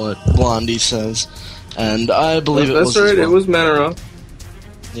 per what Blondie says, and I believe it was. That's right. Well. It was Manaroth.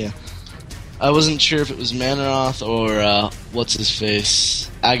 Yeah, I wasn't sure if it was Manaroth or what's his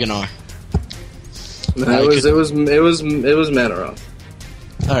face, Agonar. No, it was Manaroth.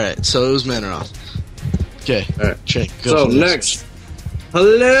 All right, so it was Manaroth. Okay, all right. Check. So next.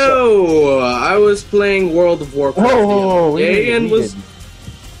 Hello! I was playing World of Warcraft We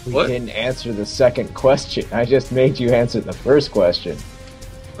didn't answer the second question. I just made you answer the first question.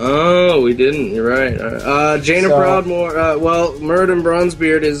 Oh, we didn't. You're right. Jaina Proudmoore. Murden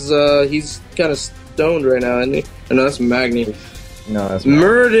Bronzebeard is he's kind of stoned right now, isn't he? No, that's Magni. No, that's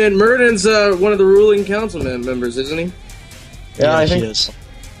Murden's one of the ruling council members, isn't he? Yeah, I think he is.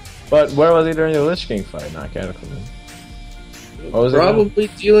 But where was he during the Lich King fight? Not Cataclysm. Probably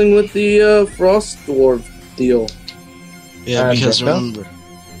dealing with the Frost Dwarf deal. Yeah, because remember,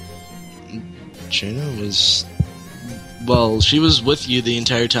 Jaina was... Well, she was with you the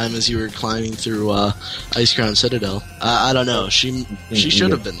entire time as you were climbing through Ice Crown Citadel. I don't know. She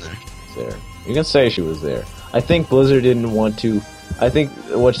should have been there. You can say she was there. I think Blizzard didn't want to... I think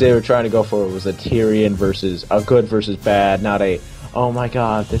what they were trying to go for was a Tyrion versus... a good versus bad, not a... Oh my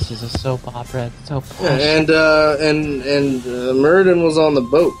god, this is a soap opera. It's so posh. And Murden was on the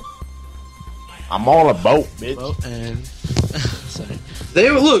boat. I'm on a boat, bitch. Sorry.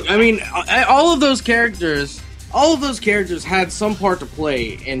 All of those characters had some part to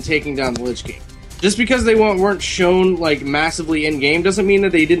play in taking down the Lich King. Just because they weren't shown massively in game doesn't mean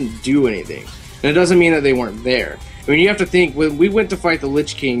that they didn't do anything, and it doesn't mean that they weren't there. I mean, you have to think, when we went to fight the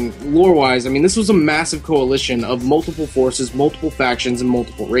Lich King, lore-wise, this was a massive coalition of multiple forces, multiple factions, and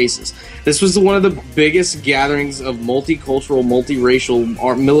multiple races. This was one of the biggest gatherings of multicultural, multiracial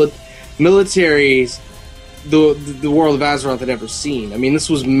militaries the world of Azeroth had ever seen. This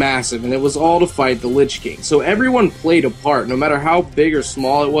was massive, and it was all to fight the Lich King. So everyone played a part, no matter how big or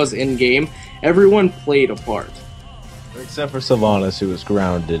small it was in-game, everyone played a part. Except for Sylvanas, who was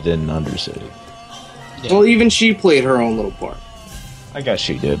grounded in Undercity. Yeah. Well, even she played her own little part. I guess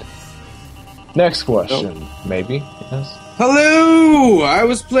she did. Next question, maybe? Yes. Hello! I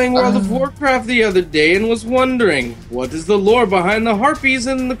was playing World of Warcraft the other day and was wondering, what is the lore behind the Harpies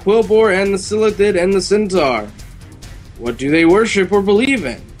and the Quillboar and the Silithid and the Centaur? What do they worship or believe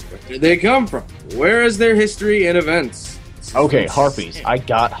in? Where did they come from? Where is their history and events? Okay, Harpies. I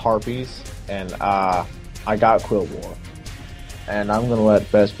got Harpies, and I got Quillboar. And I'm gonna let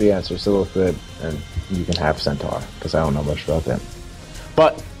Bestbe answer Silithid, and you can have Centaur, because I don't know much about them.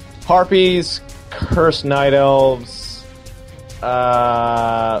 But Harpies, Cursed Night Elves,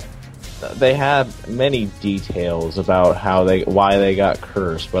 they have many details about why they got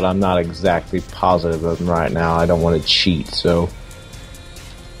cursed, but I'm not exactly positive of them right now. I don't want to cheat, so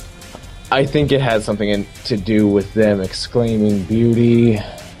I think it had something to do with them exclaiming beauty.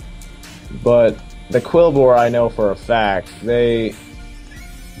 But the Quillboar, I know for a fact, they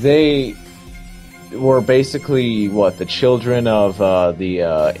were basically, the children of the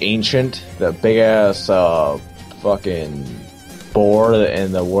Ancient, the big-ass fucking boar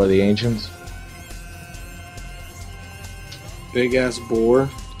in the War of the Ancients. Big-ass boar?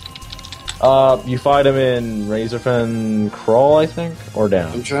 You fight him in Razorfen Crawl, I think, or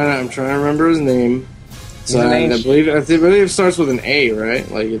down. I'm trying to remember his name. I believe it starts with an A, right?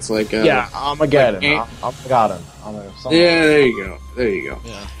 It's like yeah, Armageddon. Armageddon. Yeah, there you go.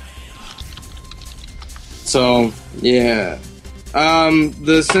 Yeah. So yeah,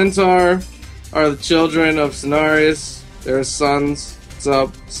 the Centaur are the children of Cenarius. Their sons,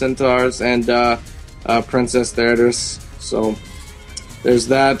 Centaurs, and Princess Theridus. So there's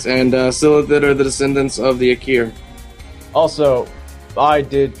that, and Silithid are the descendants of the Akir. Also, I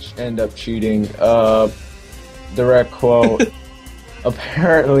did end up cheating. Direct quote.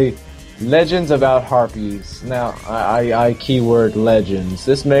 Apparently, legends about harpies. Now, I keyword legends.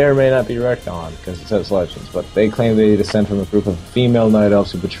 This may or may not be retcon because it says legends, but they claim they descend from a group of female night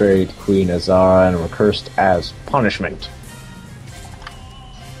elves who betrayed Queen Azara and were cursed as punishment.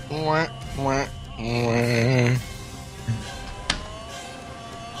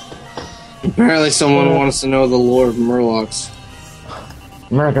 Apparently, someone wants to know the lore of Murlocs.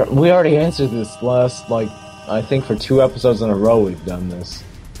 America, we already answered this last, I think for 2 episodes in a row we've done this.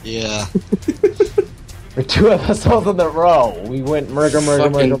 Yeah. For 2 episodes in a row, we went murder.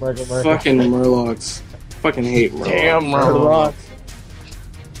 Fucking Murlocs. Fucking hate Murlocs. Damn Murlocs.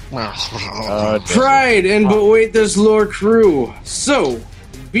 Pride and But Wait There's Lore crew. So,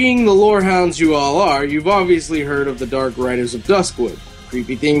 being the lore hounds you all are, you've obviously heard of the Dark Riders of Duskwood.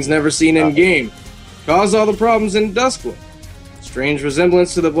 Creepy things never seen in game. Cause all the problems in Duskwood. Strange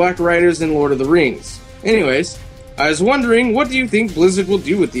resemblance to the Black Riders in Lord of the Rings. Anyways, I was wondering, what do you think Blizzard will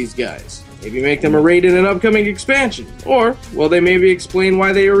do with these guys? Maybe make them a raid in an upcoming expansion? Or, will they maybe explain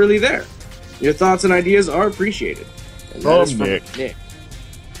why they are really there? Your thoughts and ideas are appreciated. And that is from Nick.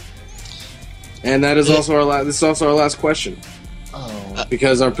 And that is also our last question. Oh.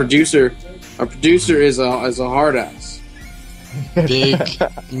 Because our producer is a hard ass. Big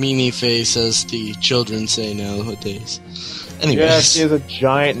meanie face, as the children say nowadays. Anyways. Yes, he has a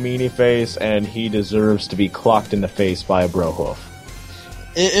giant meanie face, and he deserves to be clocked in the face by a bro hoof.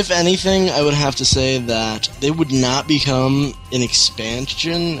 If anything, I would have to say that they would not become an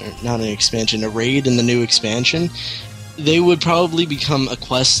expansion, or not an expansion, a raid in the new expansion. They would probably become a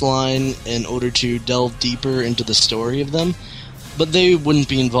quest line in order to delve deeper into the story of them, but they wouldn't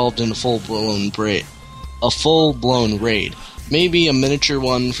be involved in a full-blown raid. Maybe a miniature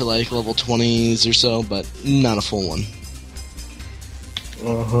one for like level 20s or so, but not a full one.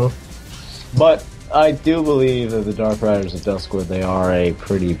 But I do believe that the Dark Riders of Duskwood, they are a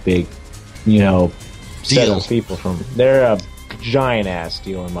pretty big, set of people from... They're a giant-ass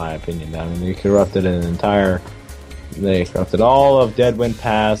deal, in my opinion. I mean, they corrupted all of Deadwind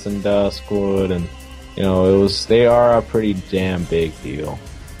Pass and Duskwood, and, they are a pretty damn big deal.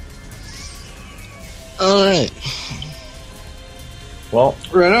 Alright. Well,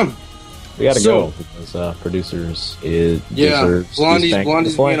 right on. We gotta go because producers deserves.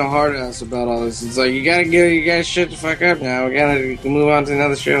 Blondie's being a hard ass about all this. It's like you gotta shut the fuck up now. We gotta move on to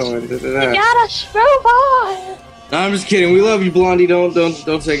another show. And You gotta move on. No, I'm just kidding. We love you, Blondie. Don't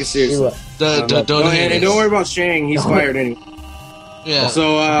take it seriously. Don't worry about Shang. He's fired anyway. Yeah.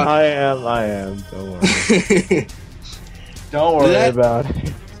 So I am. Don't worry. Don't worry about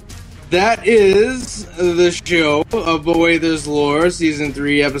it. That is the show of But Wait There's Lore, Season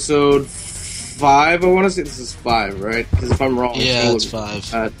 3, Episode 5. I want to say this is 5, right? Because if I'm wrong... Yeah, it's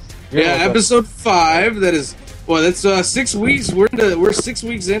 5. Episode 5. That is... Well, that's 6 weeks. We're 6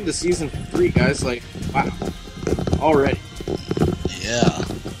 weeks into Season 3, guys. Like, wow. Already. Yeah.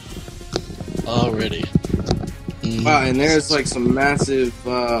 Already. Mm. Wow, and there's like some massive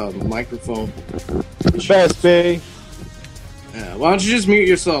microphone issues. Bestbe. Yeah, why don't you just mute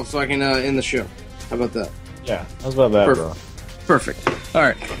yourself so I can end the show? How about that? Yeah, how's about that, bro? Perfect.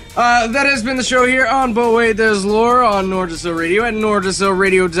 Alright. That has been the show here on But Wait There's Lore on Nordiso Radio at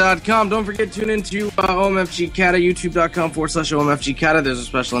NordisoRadio.com. Don't forget to tune into OMFG Kata, YouTube.com/OMFG Kata. There's a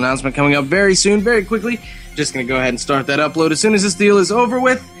special announcement coming up very soon, very quickly. Just going to go ahead and start that upload as soon as this deal is over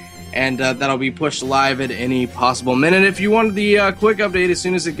with. And that'll be pushed live at any possible minute. If you wanted the quick update as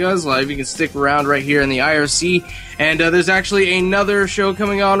soon as it goes live, you can stick around right here in the IRC. And there's actually another show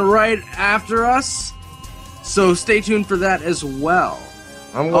coming on right after us. So stay tuned for that as well.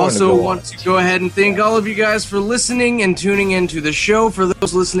 Also want to go ahead and thank all of you guys for listening and tuning into the show. For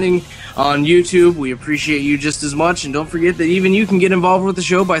those listening on YouTube, we appreciate you just as much. And don't forget that even you can get involved with the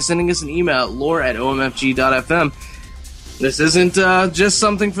show by sending us an email at lore@omfg.fm. This isn't just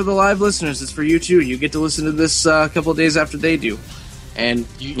something for the live listeners. It's for you too. You get to listen to this a couple of days after they do, and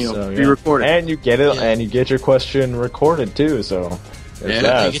be recorded. And you get it, and you get your question recorded too. So you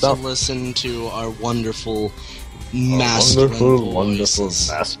get to listen to our wonderful masculine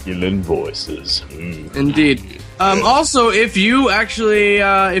voices. Indeed. Also, if you actually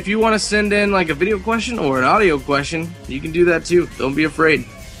if you want to send in like a video question or an audio question, you can do that too. Don't be afraid.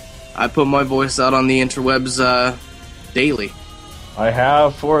 I put my voice out on the interwebs daily. I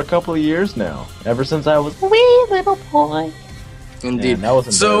have for a couple of years now, ever since I was a wee little boy. Indeed.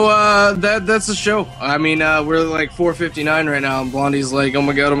 So that's the show. I mean, we're like 4:59 right now, and Blondie's like, "Oh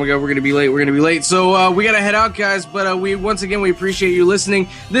my god, we're gonna be late." So we gotta head out, guys. But we appreciate you listening.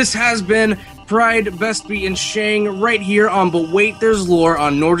 This has been Pride, Bestbe, and Shang right here on But Wait There's Lore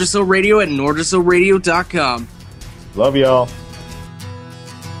on Nordiso Radio at NordisoRadio.com. Love y'all.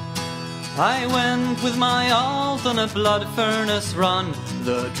 I went with my alt on a blood furnace run.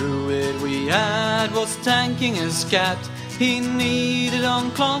 The druid we had was tanking his cat. He needed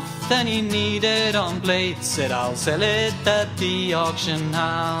on cloth and he needed on plates. Said I'll sell it at the auction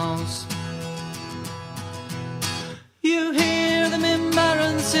house. You hear them in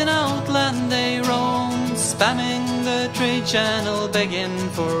barons in Outland they roam, spamming the trade channel begging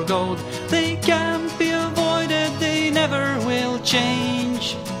for gold. They can't be avoided, they never will change.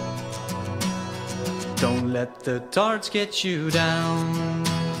 change. Don't let the tarts get you down.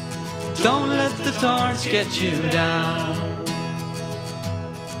 Don't let the tarts get you down.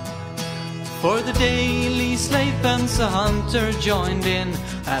 For the daily slave pens a hunter joined in,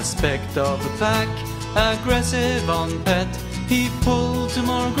 aspect of the pack, aggressive on pet. He pulled 2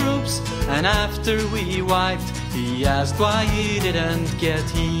 more groups, and after we wiped, he asked why he didn't get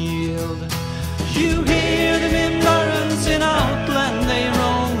healed. You hear them in barons in Outland they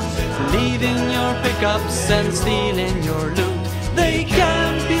roam, leaving your pickups and stealing your loot. They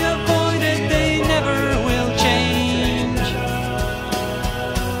can't be avoided, they never will change.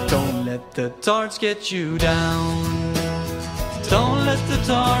 Don't let the tarts get you down. Don't let the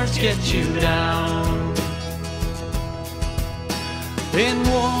tarts get you down. In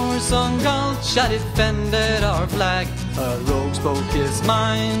wars on Gulch I defended our flag. A rogue spoke his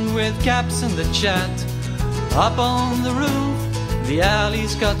mind with caps in the chat. Up on the roof, the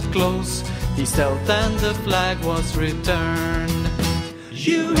alleys got close. He stealthed and the flag was returned.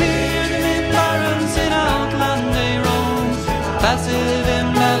 You hear them in barons in Outland they roam, passive in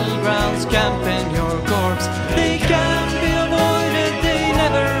battlegrounds, camp in your corpse. They can't be avoided, they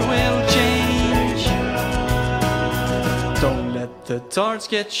never will change. Don't let the tarts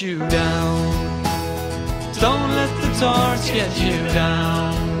get you down. Don't let the tarts get you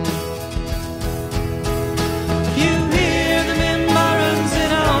down. You hear them in barons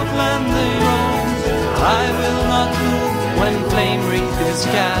in Outland they roam. I will not move when flame wreath is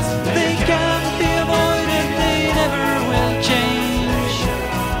cast. They can't be avoided, they never will change.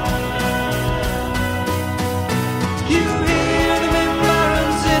 You hear them in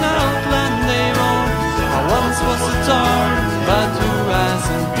barons in Outland they roam. I once was a tart, but who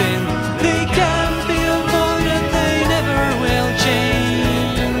hasn't been? They can't be avoided, they never will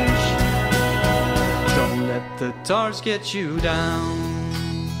change. Don't let the tarts get you down.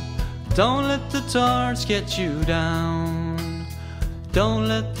 Don't let the tarts get you down. Don't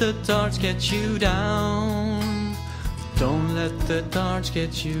let the tarts get you down. Don't let the tarts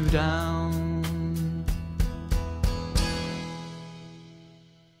get you down.